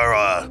thing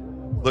are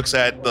looks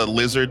at the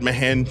lizard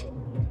man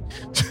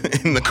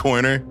in the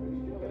corner,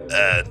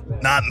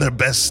 not in their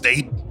best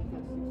state.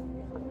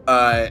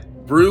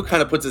 Brew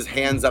kind of puts his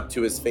hands up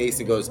to his face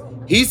and goes,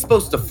 "He's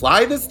supposed to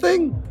fly this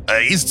thing?"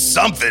 He's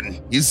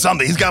something.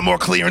 He's got more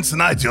clearance than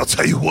I do, I'll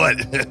tell you what.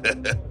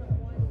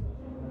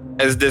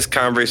 As this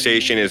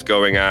conversation is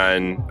going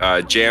on,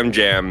 Jam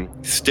Jam,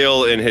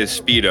 still in his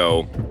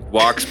Speedo,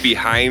 walks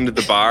behind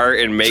the bar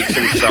and makes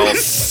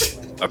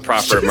himself a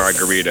proper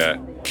margarita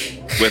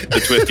with the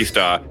twisty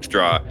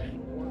straw,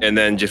 and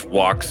then just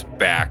walks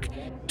back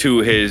to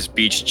his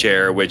beach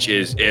chair, which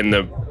is in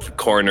the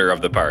corner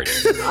of the party.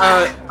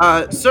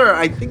 Sir,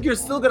 I think you're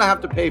still gonna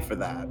have to pay for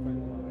that.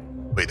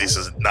 Wait, this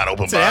is not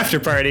open It's bar. an after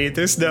party.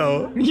 There's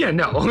no. Yeah,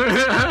 no.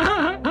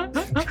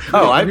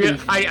 Oh,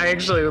 I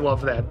actually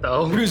love that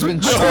though. Who's been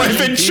I've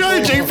been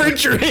charging for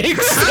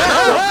drinks.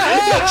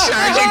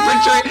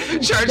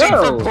 charging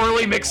No. for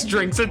poorly mixed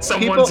drinks at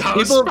someone's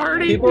house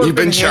party. People have You've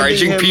been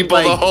charging handing him, people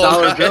like, the whole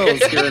dollar time.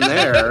 bills here and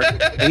there,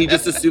 and he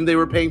just assumed they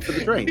were paying for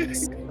the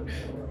drinks.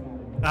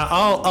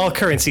 All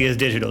currency is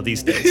digital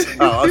these days.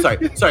 Oh,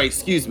 I'm sorry.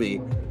 Excuse me.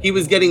 He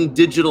was getting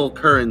digital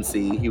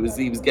currency. He was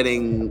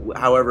getting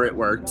however it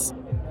works,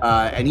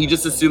 and he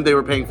just assumed they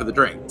were paying for the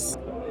drinks.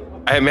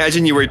 I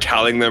imagine you were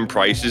telling them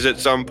prices at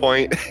some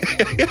point.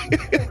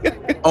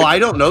 Oh, I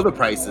don't know the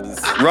prices.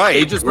 Right,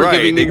 They just were right,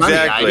 giving me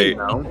exactly.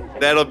 money. I didn't know.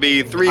 That'll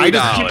be $3.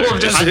 People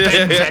have just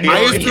been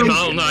Venmoing him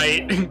all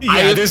night.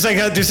 Yeah, there's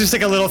just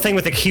like a little thing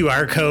with a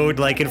QR code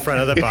like in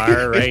front of the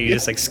bar, right? You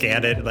just like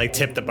scan it, like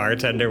tip the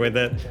bartender with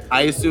it.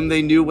 I assumed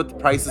they knew what the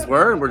prices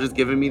were and were just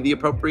giving me the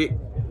appropriate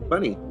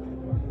money.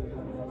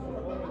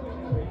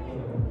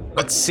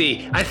 Let's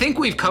see. I think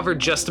we've covered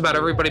just about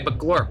everybody but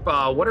Glorp.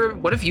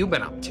 What have you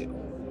been up to?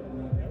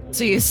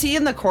 So you see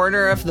in the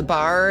corner of the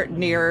bar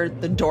near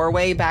the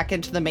doorway back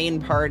into the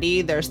main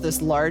party, there's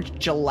this large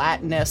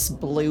gelatinous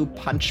blue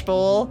punch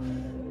bowl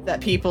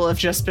that people have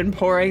just been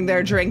pouring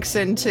their drinks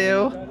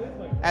into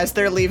as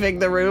they're leaving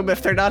the room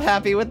if they're not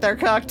happy with their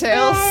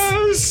cocktails.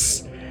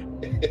 Yes!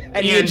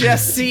 And you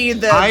just see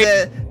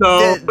sorry.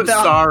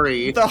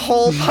 the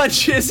hole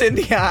punches in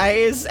the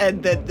eyes,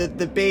 and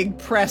the big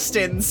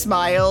Preston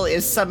smile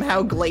is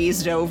somehow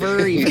glazed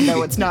over, even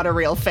though it's not a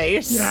real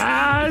face.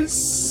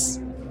 Yes.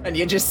 And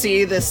you just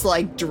see this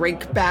like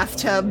drink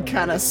bathtub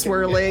kind of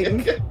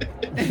swirling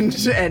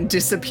and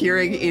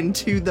disappearing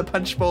into the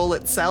punch bowl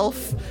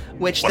itself,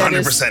 which then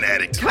is 100%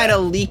 adding to kind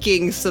of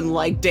leaking some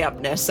like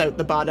dampness out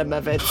the bottom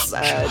of its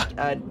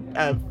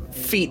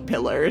feet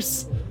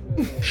pillars.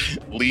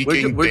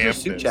 leaking Where'd your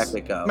dampness. suit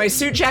jacket go? My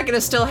suit jacket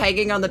is still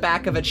hanging on the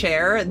back of a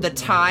chair. The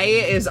tie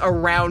is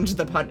around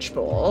the punch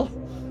bowl.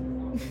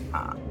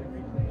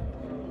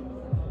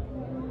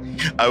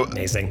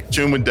 Amazing.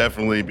 June would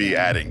definitely be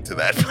adding to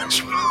that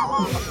punch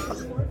bowl.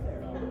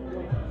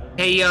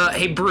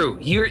 Hey, Brew,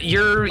 you've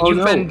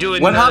no. been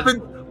doing What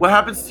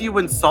happens to you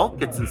when salt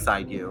gets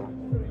inside you?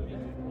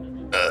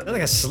 They're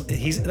like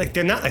he's like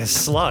they're not like a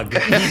slug.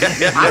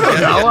 I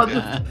don't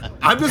know.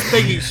 I'm just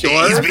making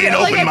sure. He's being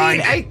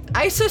open-minded.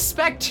 I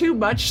suspect too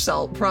much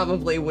salt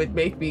probably would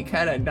make me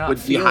kind of not Would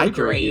feel dehydrate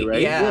great. you,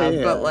 right? Yeah,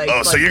 Yeah. but like,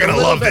 Oh, so you're a gonna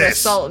little love bit of this.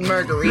 salt and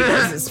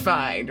margaritas is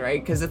fine, right?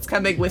 Because it's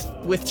coming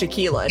with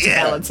tequila to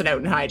Yeah. balance it out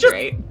and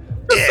hydrate.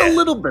 Just a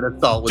little bit of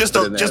salt. Was Just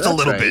put a in there. just a That's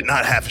little right. bit,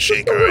 not half a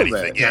shaker or little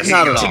anything. bit. Yeah, Not here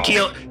you at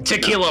go. all.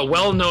 Tequila,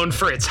 well known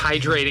for its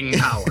hydrating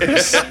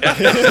powers.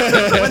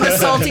 When the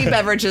salty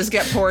beverages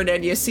get poured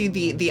in, you see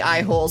the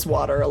eye holes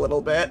water a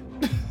little bit.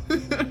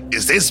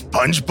 Is this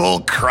punch bowl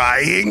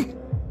crying?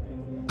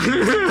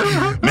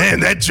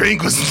 Man, that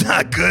drink was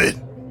not good.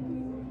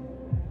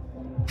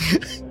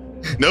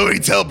 Nobody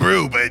tell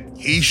Brew, but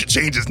he should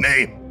change his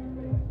name.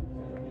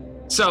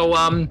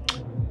 So,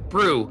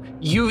 Brew,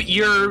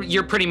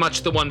 you're pretty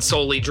much the one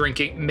solely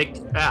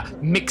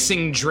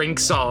mixing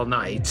drinks all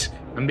night.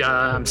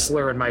 I'm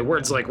slurring my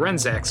words like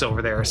Renzax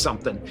over there or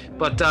something.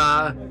 But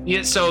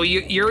yeah, so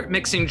you're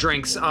mixing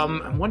drinks.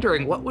 I'm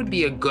wondering what would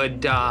be a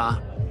good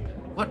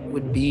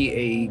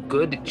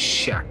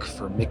check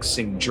for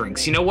mixing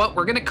drinks. You know what?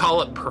 We're gonna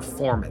call it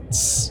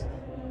performance.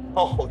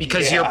 Oh,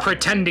 Because you're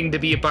pretending to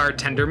be a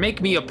bartender. Make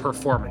me a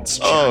performance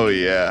check. Oh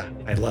yeah.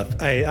 I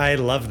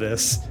love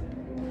this.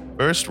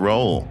 First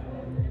roll.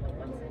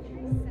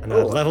 On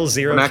a level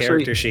 0 I'm actually-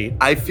 character sheet.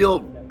 I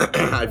feel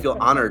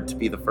honored to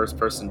be the first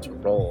person to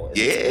roll.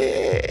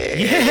 Yeah.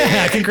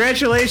 Yeah,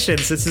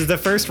 congratulations. This is the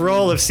first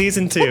roll of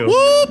season 2.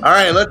 All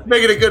right, let's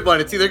make it a good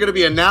one. It's either going to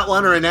be a nat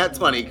 1 or a nat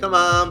 20. Come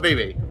on,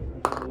 baby.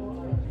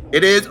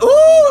 It is.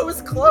 Ooh, it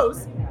was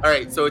close. All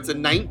right, so it's a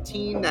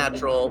 19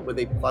 natural with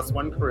a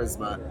 +1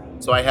 charisma.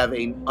 So I have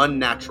an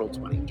unnatural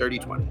 20, dirty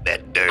 20.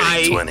 That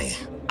dirty 20.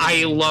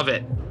 I love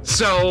it.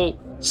 So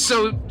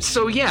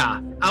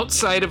yeah,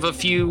 outside of a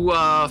few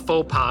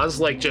faux pas,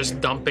 like just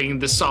dumping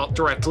the salt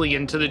directly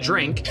into the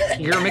drink,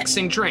 you're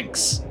mixing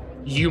drinks.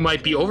 You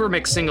might be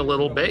over-mixing a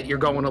little bit, you're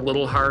going a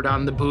little hard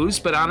on the booze,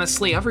 but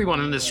honestly, everyone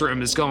in this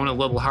room is going a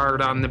little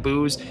hard on the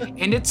booze,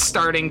 and it's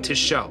starting to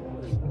show.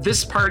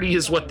 This party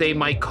is what they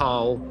might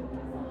call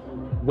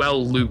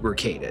well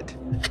lubricated.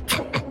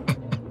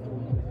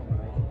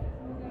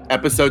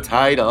 Episode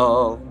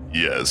title.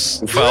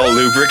 Yes. Well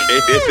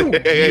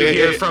lubricated. You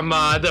hear from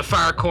the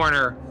far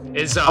corner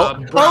is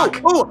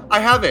Brock. Oh, I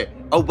have it.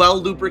 A well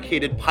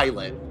lubricated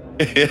pilot.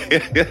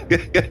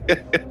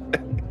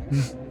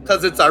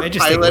 Because it's our I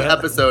just think pilot well-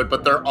 episode,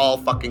 but they're all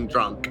fucking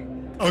drunk.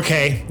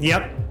 Okay.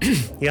 Yep.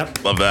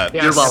 Yep. Love that.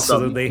 Yes. You're welcome.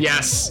 Absolutely.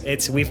 Yes.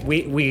 It's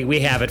we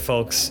have it,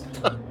 folks.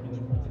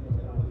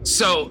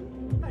 So,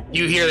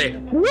 you hear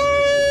that,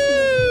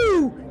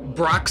 woo!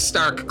 Brock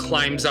Stark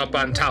climbs up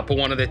on top of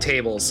one of the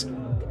tables.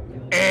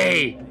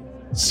 Hey,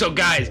 so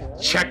guys,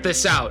 check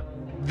this out.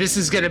 This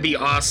is gonna be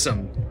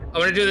awesome. I'm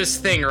gonna do this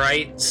thing,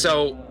 right?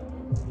 So,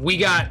 we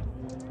got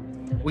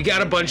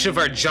a bunch of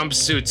our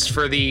jumpsuits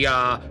for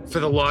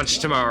the launch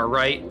tomorrow,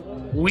 right?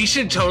 We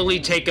should totally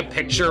take a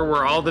picture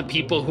where all the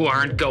people who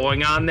aren't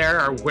going on there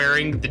are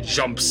wearing the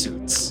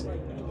jumpsuits.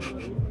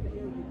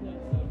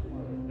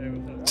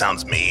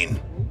 Sounds mean.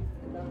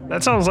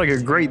 That sounds like a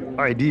great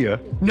idea.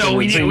 No, And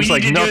we it need seems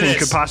like to do nothing this.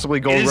 could possibly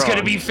go It is wrong. going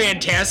to be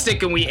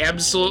fantastic, and we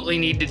absolutely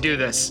need to do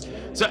this.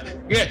 So,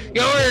 yeah,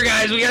 go over here,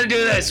 guys. We got to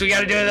do this. We got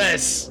to do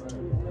this.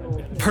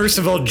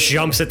 Percival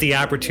jumps at the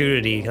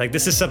opportunity. Like,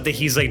 this is something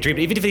he's like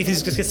dreaming. Even if he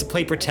just gets to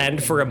play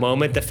pretend for a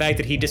moment, the fact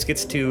that he just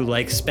gets to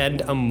like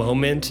spend a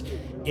moment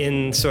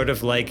in sort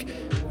of like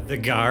the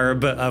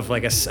garb of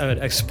like an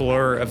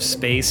explorer of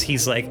space,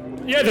 he's like,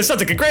 yeah, this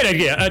sounds like a great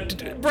idea.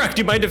 Brock,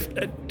 do you mind if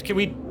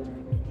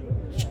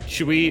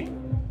should we?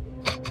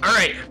 All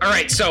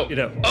right. So, You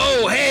know.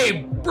 oh,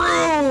 hey,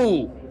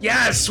 Brew.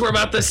 Yes, we're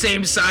about the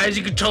same size.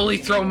 You could totally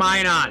throw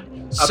mine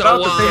on. So,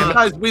 About the same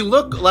size. We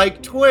look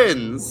like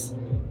twins.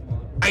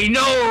 I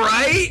know,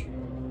 right?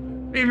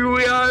 Maybe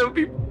we are. It would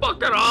be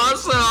fucking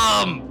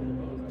awesome.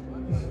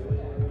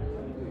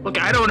 Look,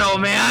 I don't know,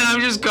 man.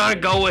 I'm just gonna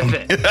go with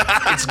it.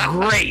 It's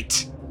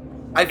great.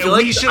 I And feel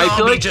like we should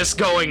all be just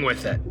going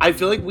with it. I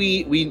feel like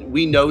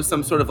we know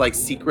some sort of like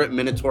secret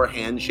Minotaur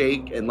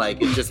handshake, and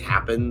like it just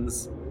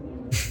happens.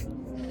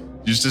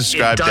 You just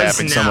describe It does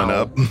dapping someone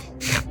now.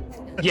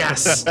 up.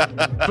 Yes,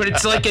 but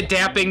it's like a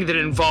dapping that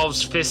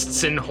involves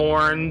fists and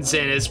horns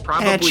and is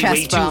probably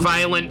way too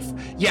violent.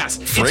 Yes,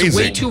 it's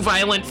way too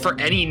violent for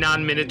any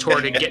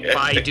non-Minotaur to get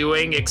by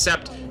doing,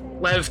 except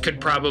Lev could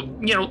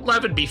probably,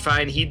 Lev would be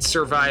fine. He'd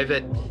survive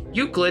it.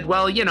 Euclid,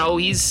 well,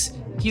 he's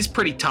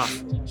pretty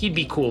tough. He'd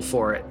be cool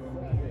for it.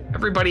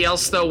 Everybody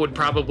else, though, would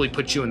probably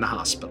put you in the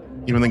hospital.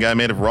 Even the guy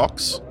made of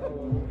rocks?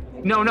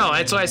 No,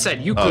 that's what I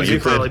said. Euclid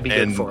would probably be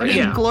good for it.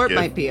 Yeah. Glorp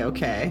might be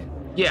okay.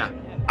 Yeah.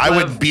 I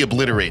would be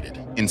obliterated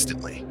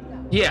instantly.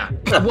 Yeah.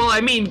 Well,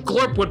 I mean,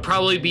 Glorp would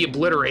probably be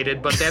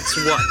obliterated, but that's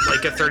what,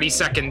 like a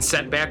 30-second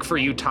setback for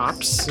you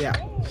tops? Yeah.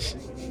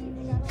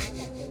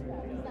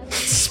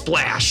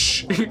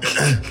 Splash.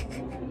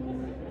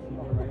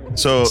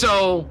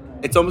 So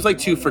it's almost like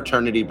two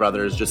fraternity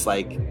brothers just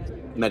like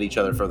met each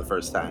other for the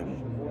first time.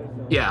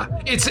 Yeah,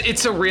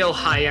 it's a real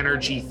high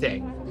energy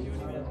thing.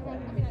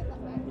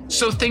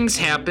 So things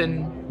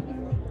happen.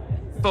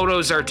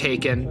 Photos are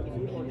taken.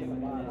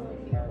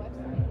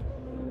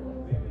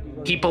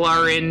 People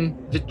are in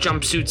the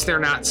jumpsuits they're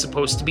not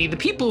supposed to be. The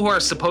people who are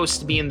supposed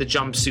to be in the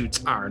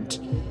jumpsuits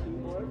aren't.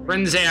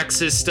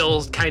 Renzax is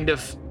still kind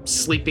of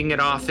sleeping it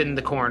off in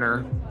the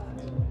corner.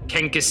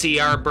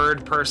 Kenkasi, our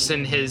bird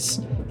person,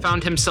 has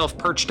found himself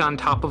perched on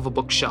top of a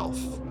bookshelf.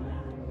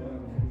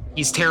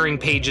 He's tearing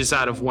pages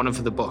out of one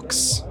of the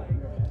books.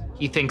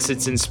 He thinks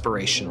it's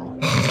inspirational.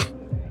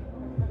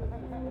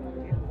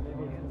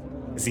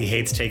 Because he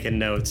hates taking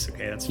notes.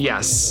 Okay, that's fine.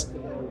 Yes.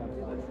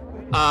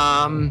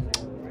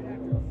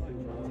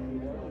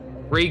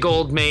 Ray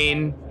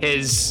Goldmane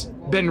has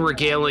been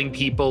regaling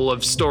people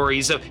of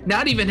stories of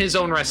not even his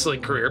own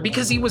wrestling career,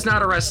 because he was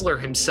not a wrestler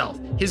himself.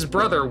 His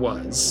brother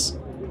was.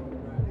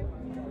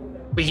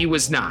 But he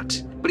was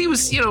not. But he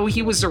was,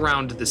 he was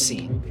around the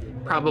scene.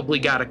 Probably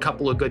got a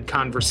couple of good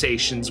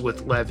conversations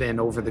with Levin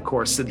over the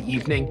course of the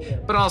evening,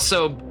 but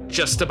also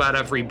just about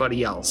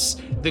everybody else.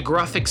 The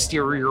gruff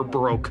exterior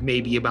broke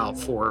maybe about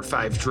 4 or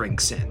 5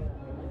 drinks in.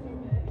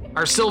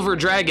 Our Silver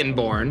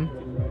Dragonborn,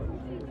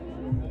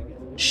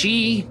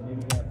 she,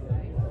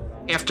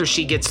 after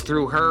she gets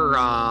through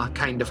her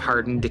kind of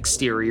hardened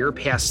exterior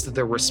past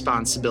the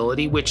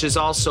responsibility, which is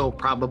also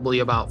probably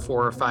about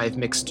 4 or 5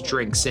 mixed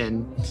drinks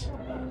in,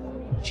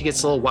 she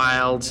gets a little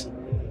wild.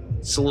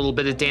 It's a little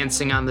bit of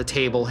dancing on the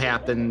table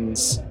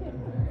happens.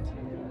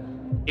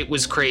 It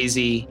was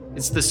crazy.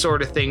 It's the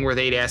sort of thing where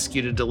they'd ask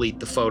you to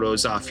delete the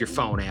photos off your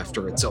phone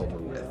after it's over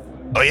with.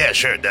 Oh yeah,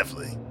 sure,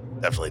 definitely.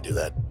 Definitely do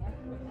that.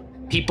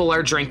 People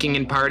are drinking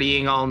and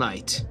partying all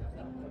night.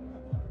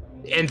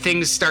 And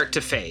things start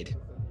to fade.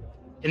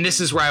 And this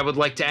is where I would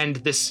like to end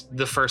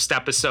the first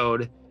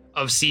episode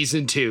of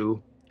season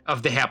 2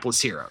 of The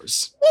Hapless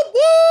Heroes.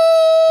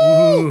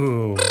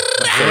 Ooh,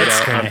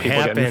 what's gonna people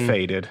happen? Getting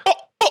faded.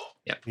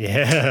 Yep.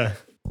 Yeah.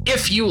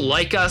 If you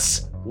like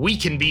us, we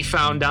can be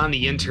found on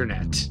the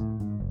internet.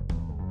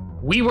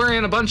 We were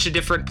in a bunch of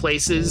different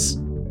places.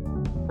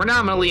 We're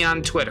nominally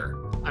on Twitter.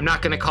 I'm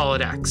not going to call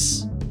it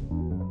X.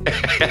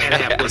 At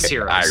Hapless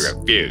Heroes. I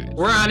refuse.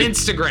 We're on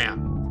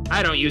Instagram.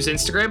 I don't use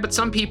Instagram, but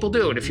some people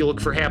do. And if you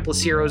look for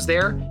Hapless Heroes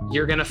there,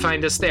 you're going to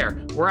find us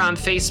there. We're on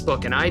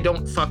Facebook, and I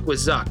don't fuck with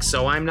Zuck,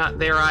 so I'm not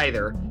there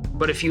either.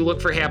 But if you look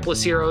for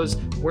Hapless Heroes,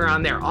 we're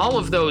on there. All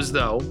of those,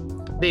 though,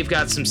 they've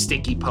got some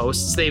sticky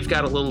posts. They've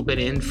got a little bit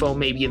of info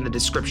maybe in the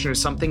description or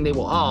something. They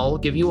will all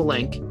give you a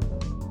link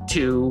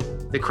to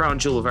the crown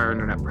jewel of our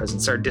internet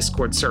presence, our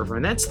Discord server.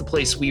 And that's the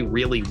place we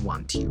really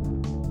want you.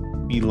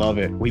 We love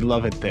it. We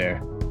love it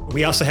there.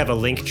 We also have a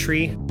link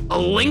tree. A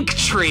link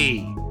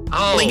tree.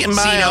 Oh, Link in see,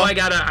 bio. now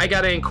I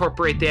gotta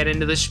incorporate that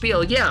into the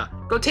spiel. Yeah,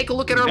 go take a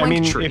look at our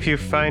link tree. If you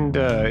find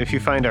our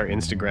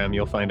Instagram,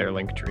 you'll find our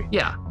link tree.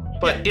 Yeah,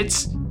 but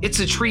it's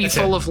a tree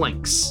full of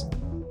links.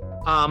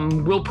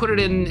 We'll put it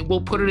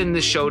in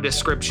the show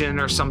description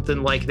or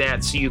something like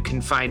that so you can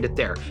find it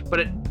there.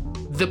 But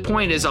the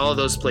point is, all of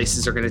those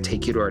places are going to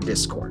take you to our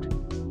Discord.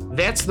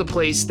 That's the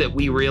place that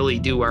we really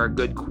do our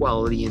good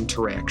quality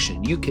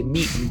interaction. You can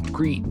meet and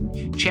greet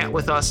and chat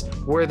with us.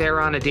 We're there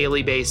on a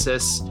daily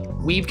basis.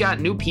 We've got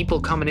new people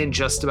coming in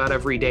just about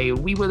every day.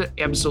 We would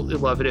absolutely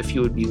love it if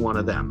you would be one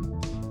of them.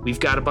 We've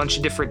got a bunch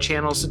of different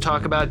channels to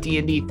talk about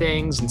D&D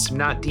things and some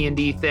not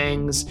D&D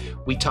things.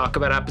 We talk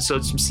about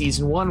episodes from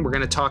season 1. We're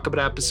going to talk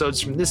about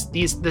episodes from this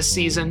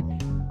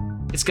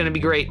season. It's going to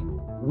be great.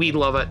 We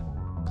love it.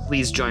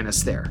 Please join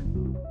us there.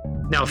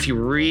 Now, if you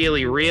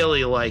really,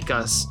 really like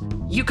us,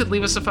 you could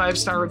leave us a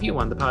 5-star review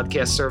on the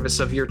podcast service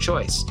of your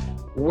choice.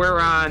 We're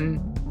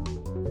on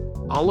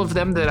all of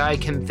them that I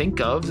can think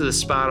of, the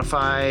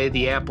Spotify,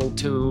 the Apple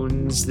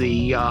Tunes,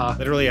 the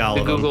Literally all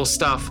the of them. Google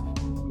stuff.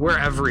 We're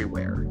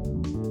everywhere.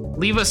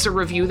 Leave us a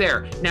review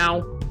there.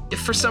 Now,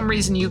 if for some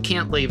reason you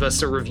can't leave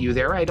us a review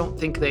there, I don't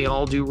think they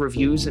all do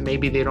reviews, and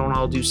maybe they don't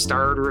all do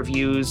starred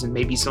reviews, and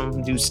maybe some of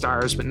them do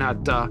stars, but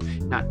not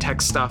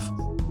text stuff.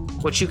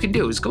 What you can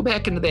do is go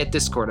back into that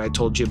Discord I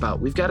told you about.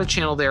 We've got a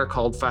channel there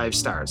called 5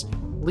 Stars.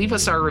 Leave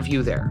us our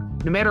review there.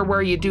 No matter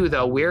where you do,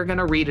 though, we're going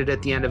to read it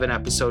at the end of an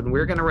episode, and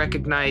we're going to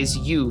recognize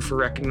you for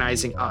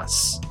recognizing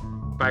us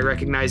by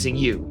recognizing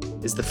you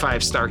as the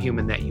 5-star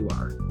human that you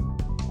are.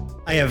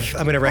 I'm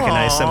going to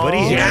recognize somebody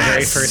in the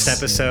very Yes! first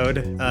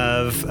episode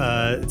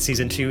of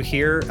season 2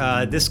 here.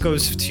 This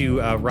goes to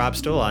Rob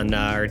Stoll on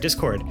our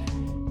Discord,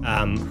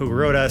 who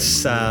wrote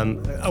us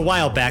a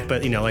while back,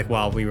 but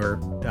while we were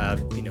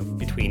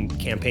between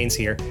campaigns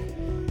here.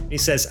 He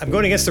says, I'm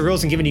going against the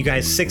rules and giving you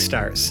guys 6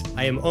 stars.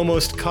 I am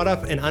almost caught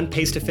up and on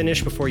pace to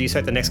finish before you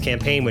start the next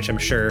campaign, which I'm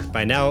sure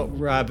by now,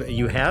 Rob,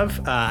 you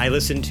have. I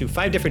listened to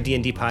 5 different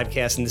D&D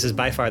podcasts, and this is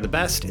by far the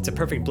best. It's a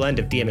perfect blend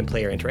of DM and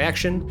player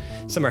interaction.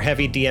 Some are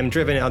heavy DM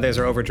driven, others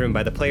are overdriven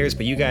by the players,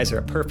 but you guys are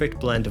a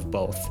perfect blend of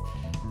both.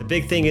 The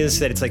big thing is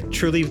that it's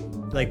truly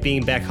like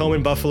being back home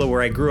in Buffalo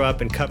where I grew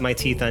up and cut my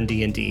teeth on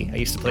D&D. I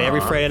used to play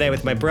every Friday night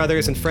with my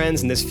brothers and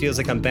friends, and this feels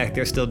like I'm back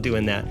there still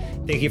doing that.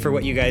 Thank you for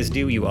what you guys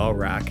do. You all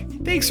rock.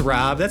 Thanks,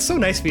 Rob. That's so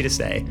nice of you to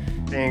say.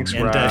 Thanks,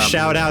 and, Rob.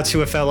 shout out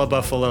to a fellow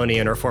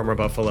Buffalonian or former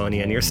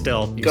Buffalonian. You're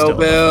still Go still a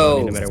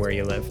Bills. Buffalonian no matter where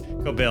you live.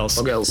 Go Bills.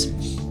 Go Bills.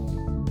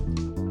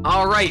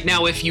 All right,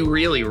 now if you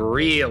really,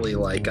 really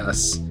like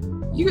us,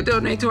 you can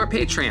donate to our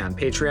Patreon,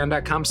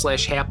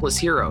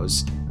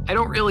 patreon.com/haplessheroes. I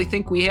don't really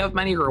think we have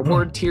many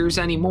reward tiers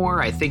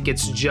anymore. I think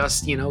it's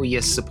just,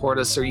 you support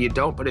us or you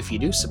don't, but if you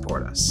do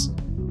support us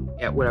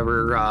at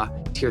whatever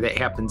tier that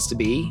happens to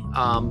be,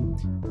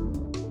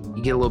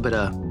 you get a little bit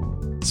of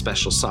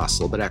special sauce,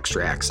 a little bit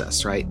extra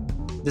access, right?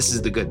 This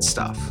is the good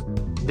stuff.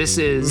 This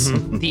is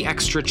the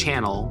extra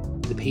channel,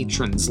 the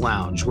Patrons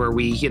Lounge, where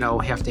we,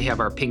 have to have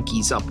our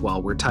pinkies up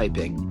while we're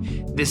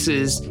typing. This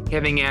is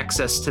having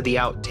access to the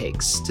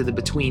outtakes, to the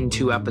between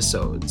 2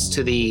 episodes,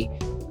 to the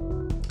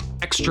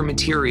extra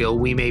material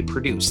we may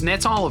produce. And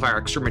that's all of our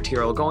extra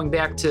material, going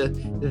back to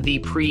the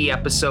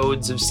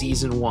pre-episodes of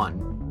season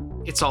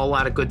 1. It's all a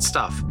lot of good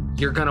stuff.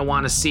 You're going to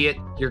want to see it.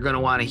 You're going to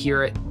want to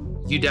hear it.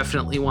 You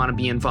definitely want to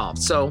be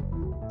involved. So,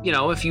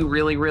 if you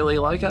really, really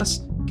like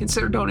us,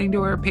 consider donating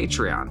to our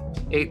Patreon.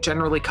 It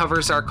generally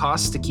covers our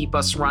costs to keep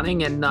us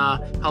running and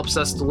helps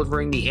us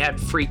delivering the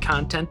ad-free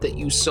content that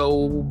you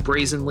so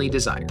brazenly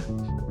desire.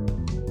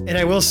 And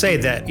I will say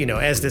that,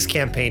 as this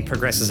campaign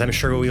progresses, I'm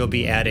sure we will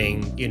be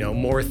adding,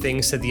 more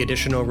things to the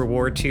additional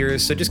reward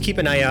tiers. So just keep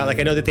an eye out. I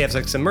know that they have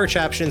some merch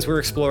options. We're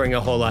exploring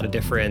a whole lot of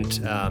different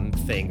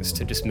things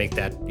to just make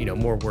that,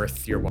 more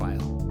worth your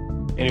while.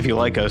 And if you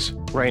like us,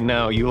 right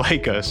now,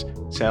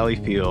 Sally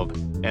Field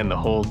and the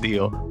whole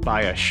deal,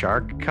 buy a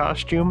shark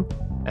costume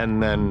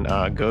and then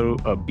go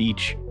to a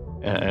beach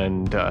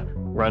and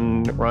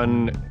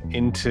run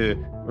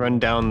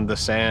down the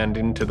sand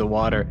into the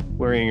water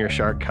wearing your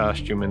shark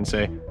costume and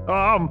say,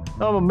 I'm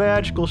a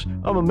magical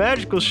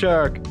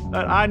shark.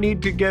 I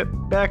need to get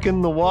back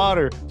in the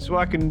water so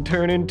I can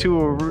turn into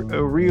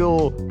a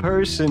real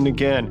person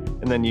again.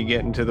 And then you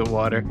get into the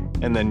water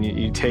and then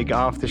you take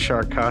off the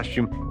shark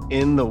costume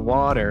in the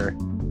water.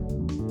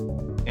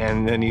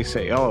 And then you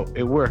say, oh,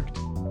 it worked.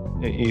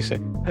 And you say,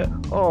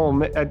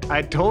 oh,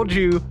 I told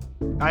you.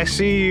 I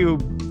see you,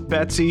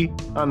 Betsy,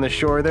 on the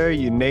shore there,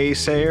 you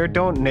naysayer.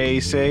 Don't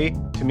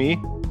naysay to me.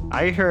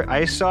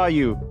 I saw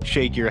you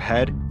shake your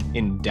head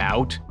in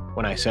doubt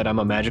when I said I'm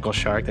a magical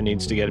shark that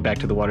needs to get back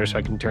to the water so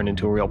I can turn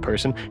into a real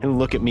person. And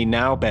look at me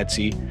now,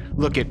 Betsy.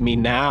 Look at me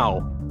now.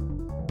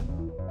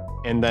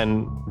 And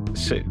then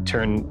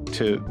turn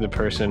to the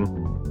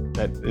person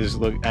that is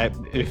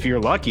if you're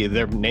lucky,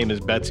 their name is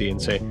Betsy,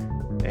 and say,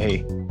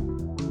 hey,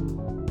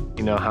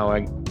 you know how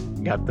I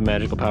got the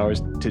magical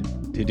powers to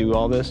do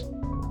all this?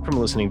 From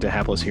listening to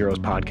Hapless Heroes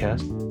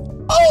podcast.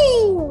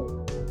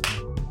 Oh!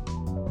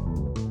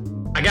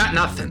 I got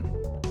nothing.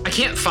 I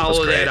can't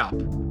follow that up.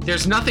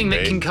 There's nothing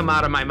that can come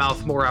out of my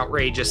mouth more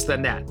outrageous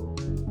than that.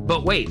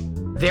 But wait,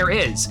 there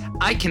is.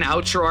 I can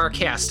outro our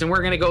cast, and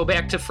we're going to go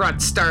back to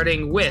front,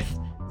 starting with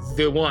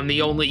the one,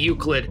 the only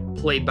Euclid,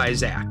 played by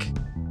Zach.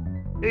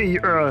 Hey,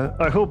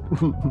 I hope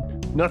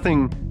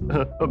nothing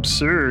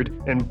absurd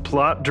and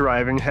plot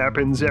driving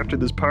happens after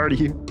this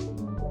party.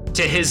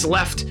 To his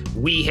left,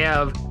 we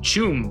have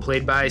Choom,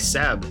 played by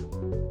Seb.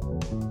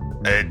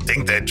 I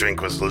think that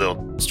drink was a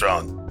little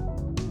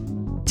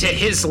strong. To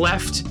his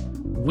left,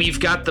 we've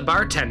got the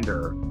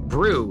bartender,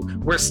 Brew.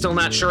 We're still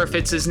not sure if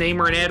it's his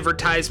name or an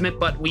advertisement,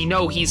 but we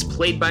know he's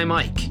played by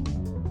Mike.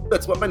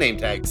 That's what my name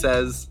tag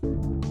says.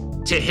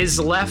 To his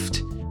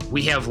left,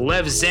 we have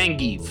Lev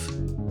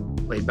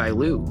Zangief, played by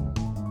Lou.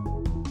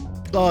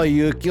 Oh,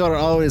 you're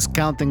always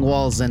counting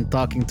walls and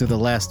talking to the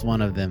last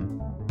one of them.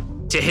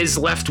 To his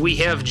left, we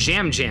have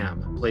Jam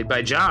Jam, played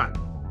by John.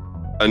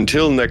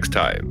 Until next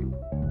time.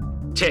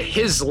 To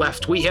his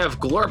left, we have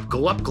Glorp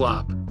Glup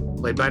Glop,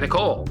 played by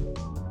Nicole.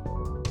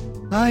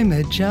 I'm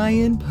a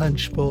giant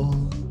punch bowl.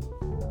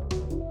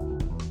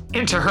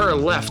 And to her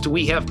left,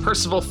 we have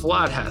Percival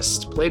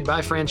Flodhest, played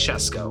by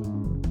Francesco.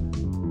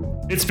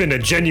 It's been a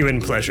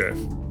genuine pleasure.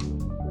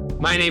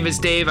 My name is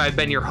Dave. I've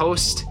been your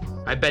host.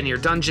 I've been your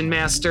dungeon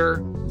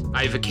master.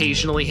 I've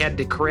occasionally had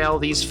to corral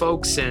these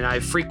folks, and I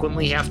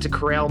frequently have to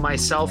corral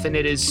myself, and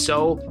it is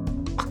so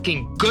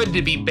fucking good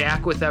to be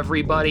back with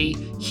everybody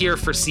here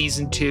for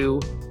season 2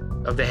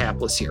 of the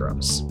Hapless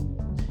Heroes.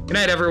 Good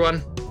night,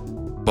 everyone.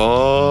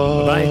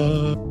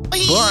 Bye.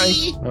 Bye. Bye.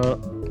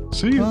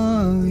 See you.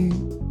 Bye.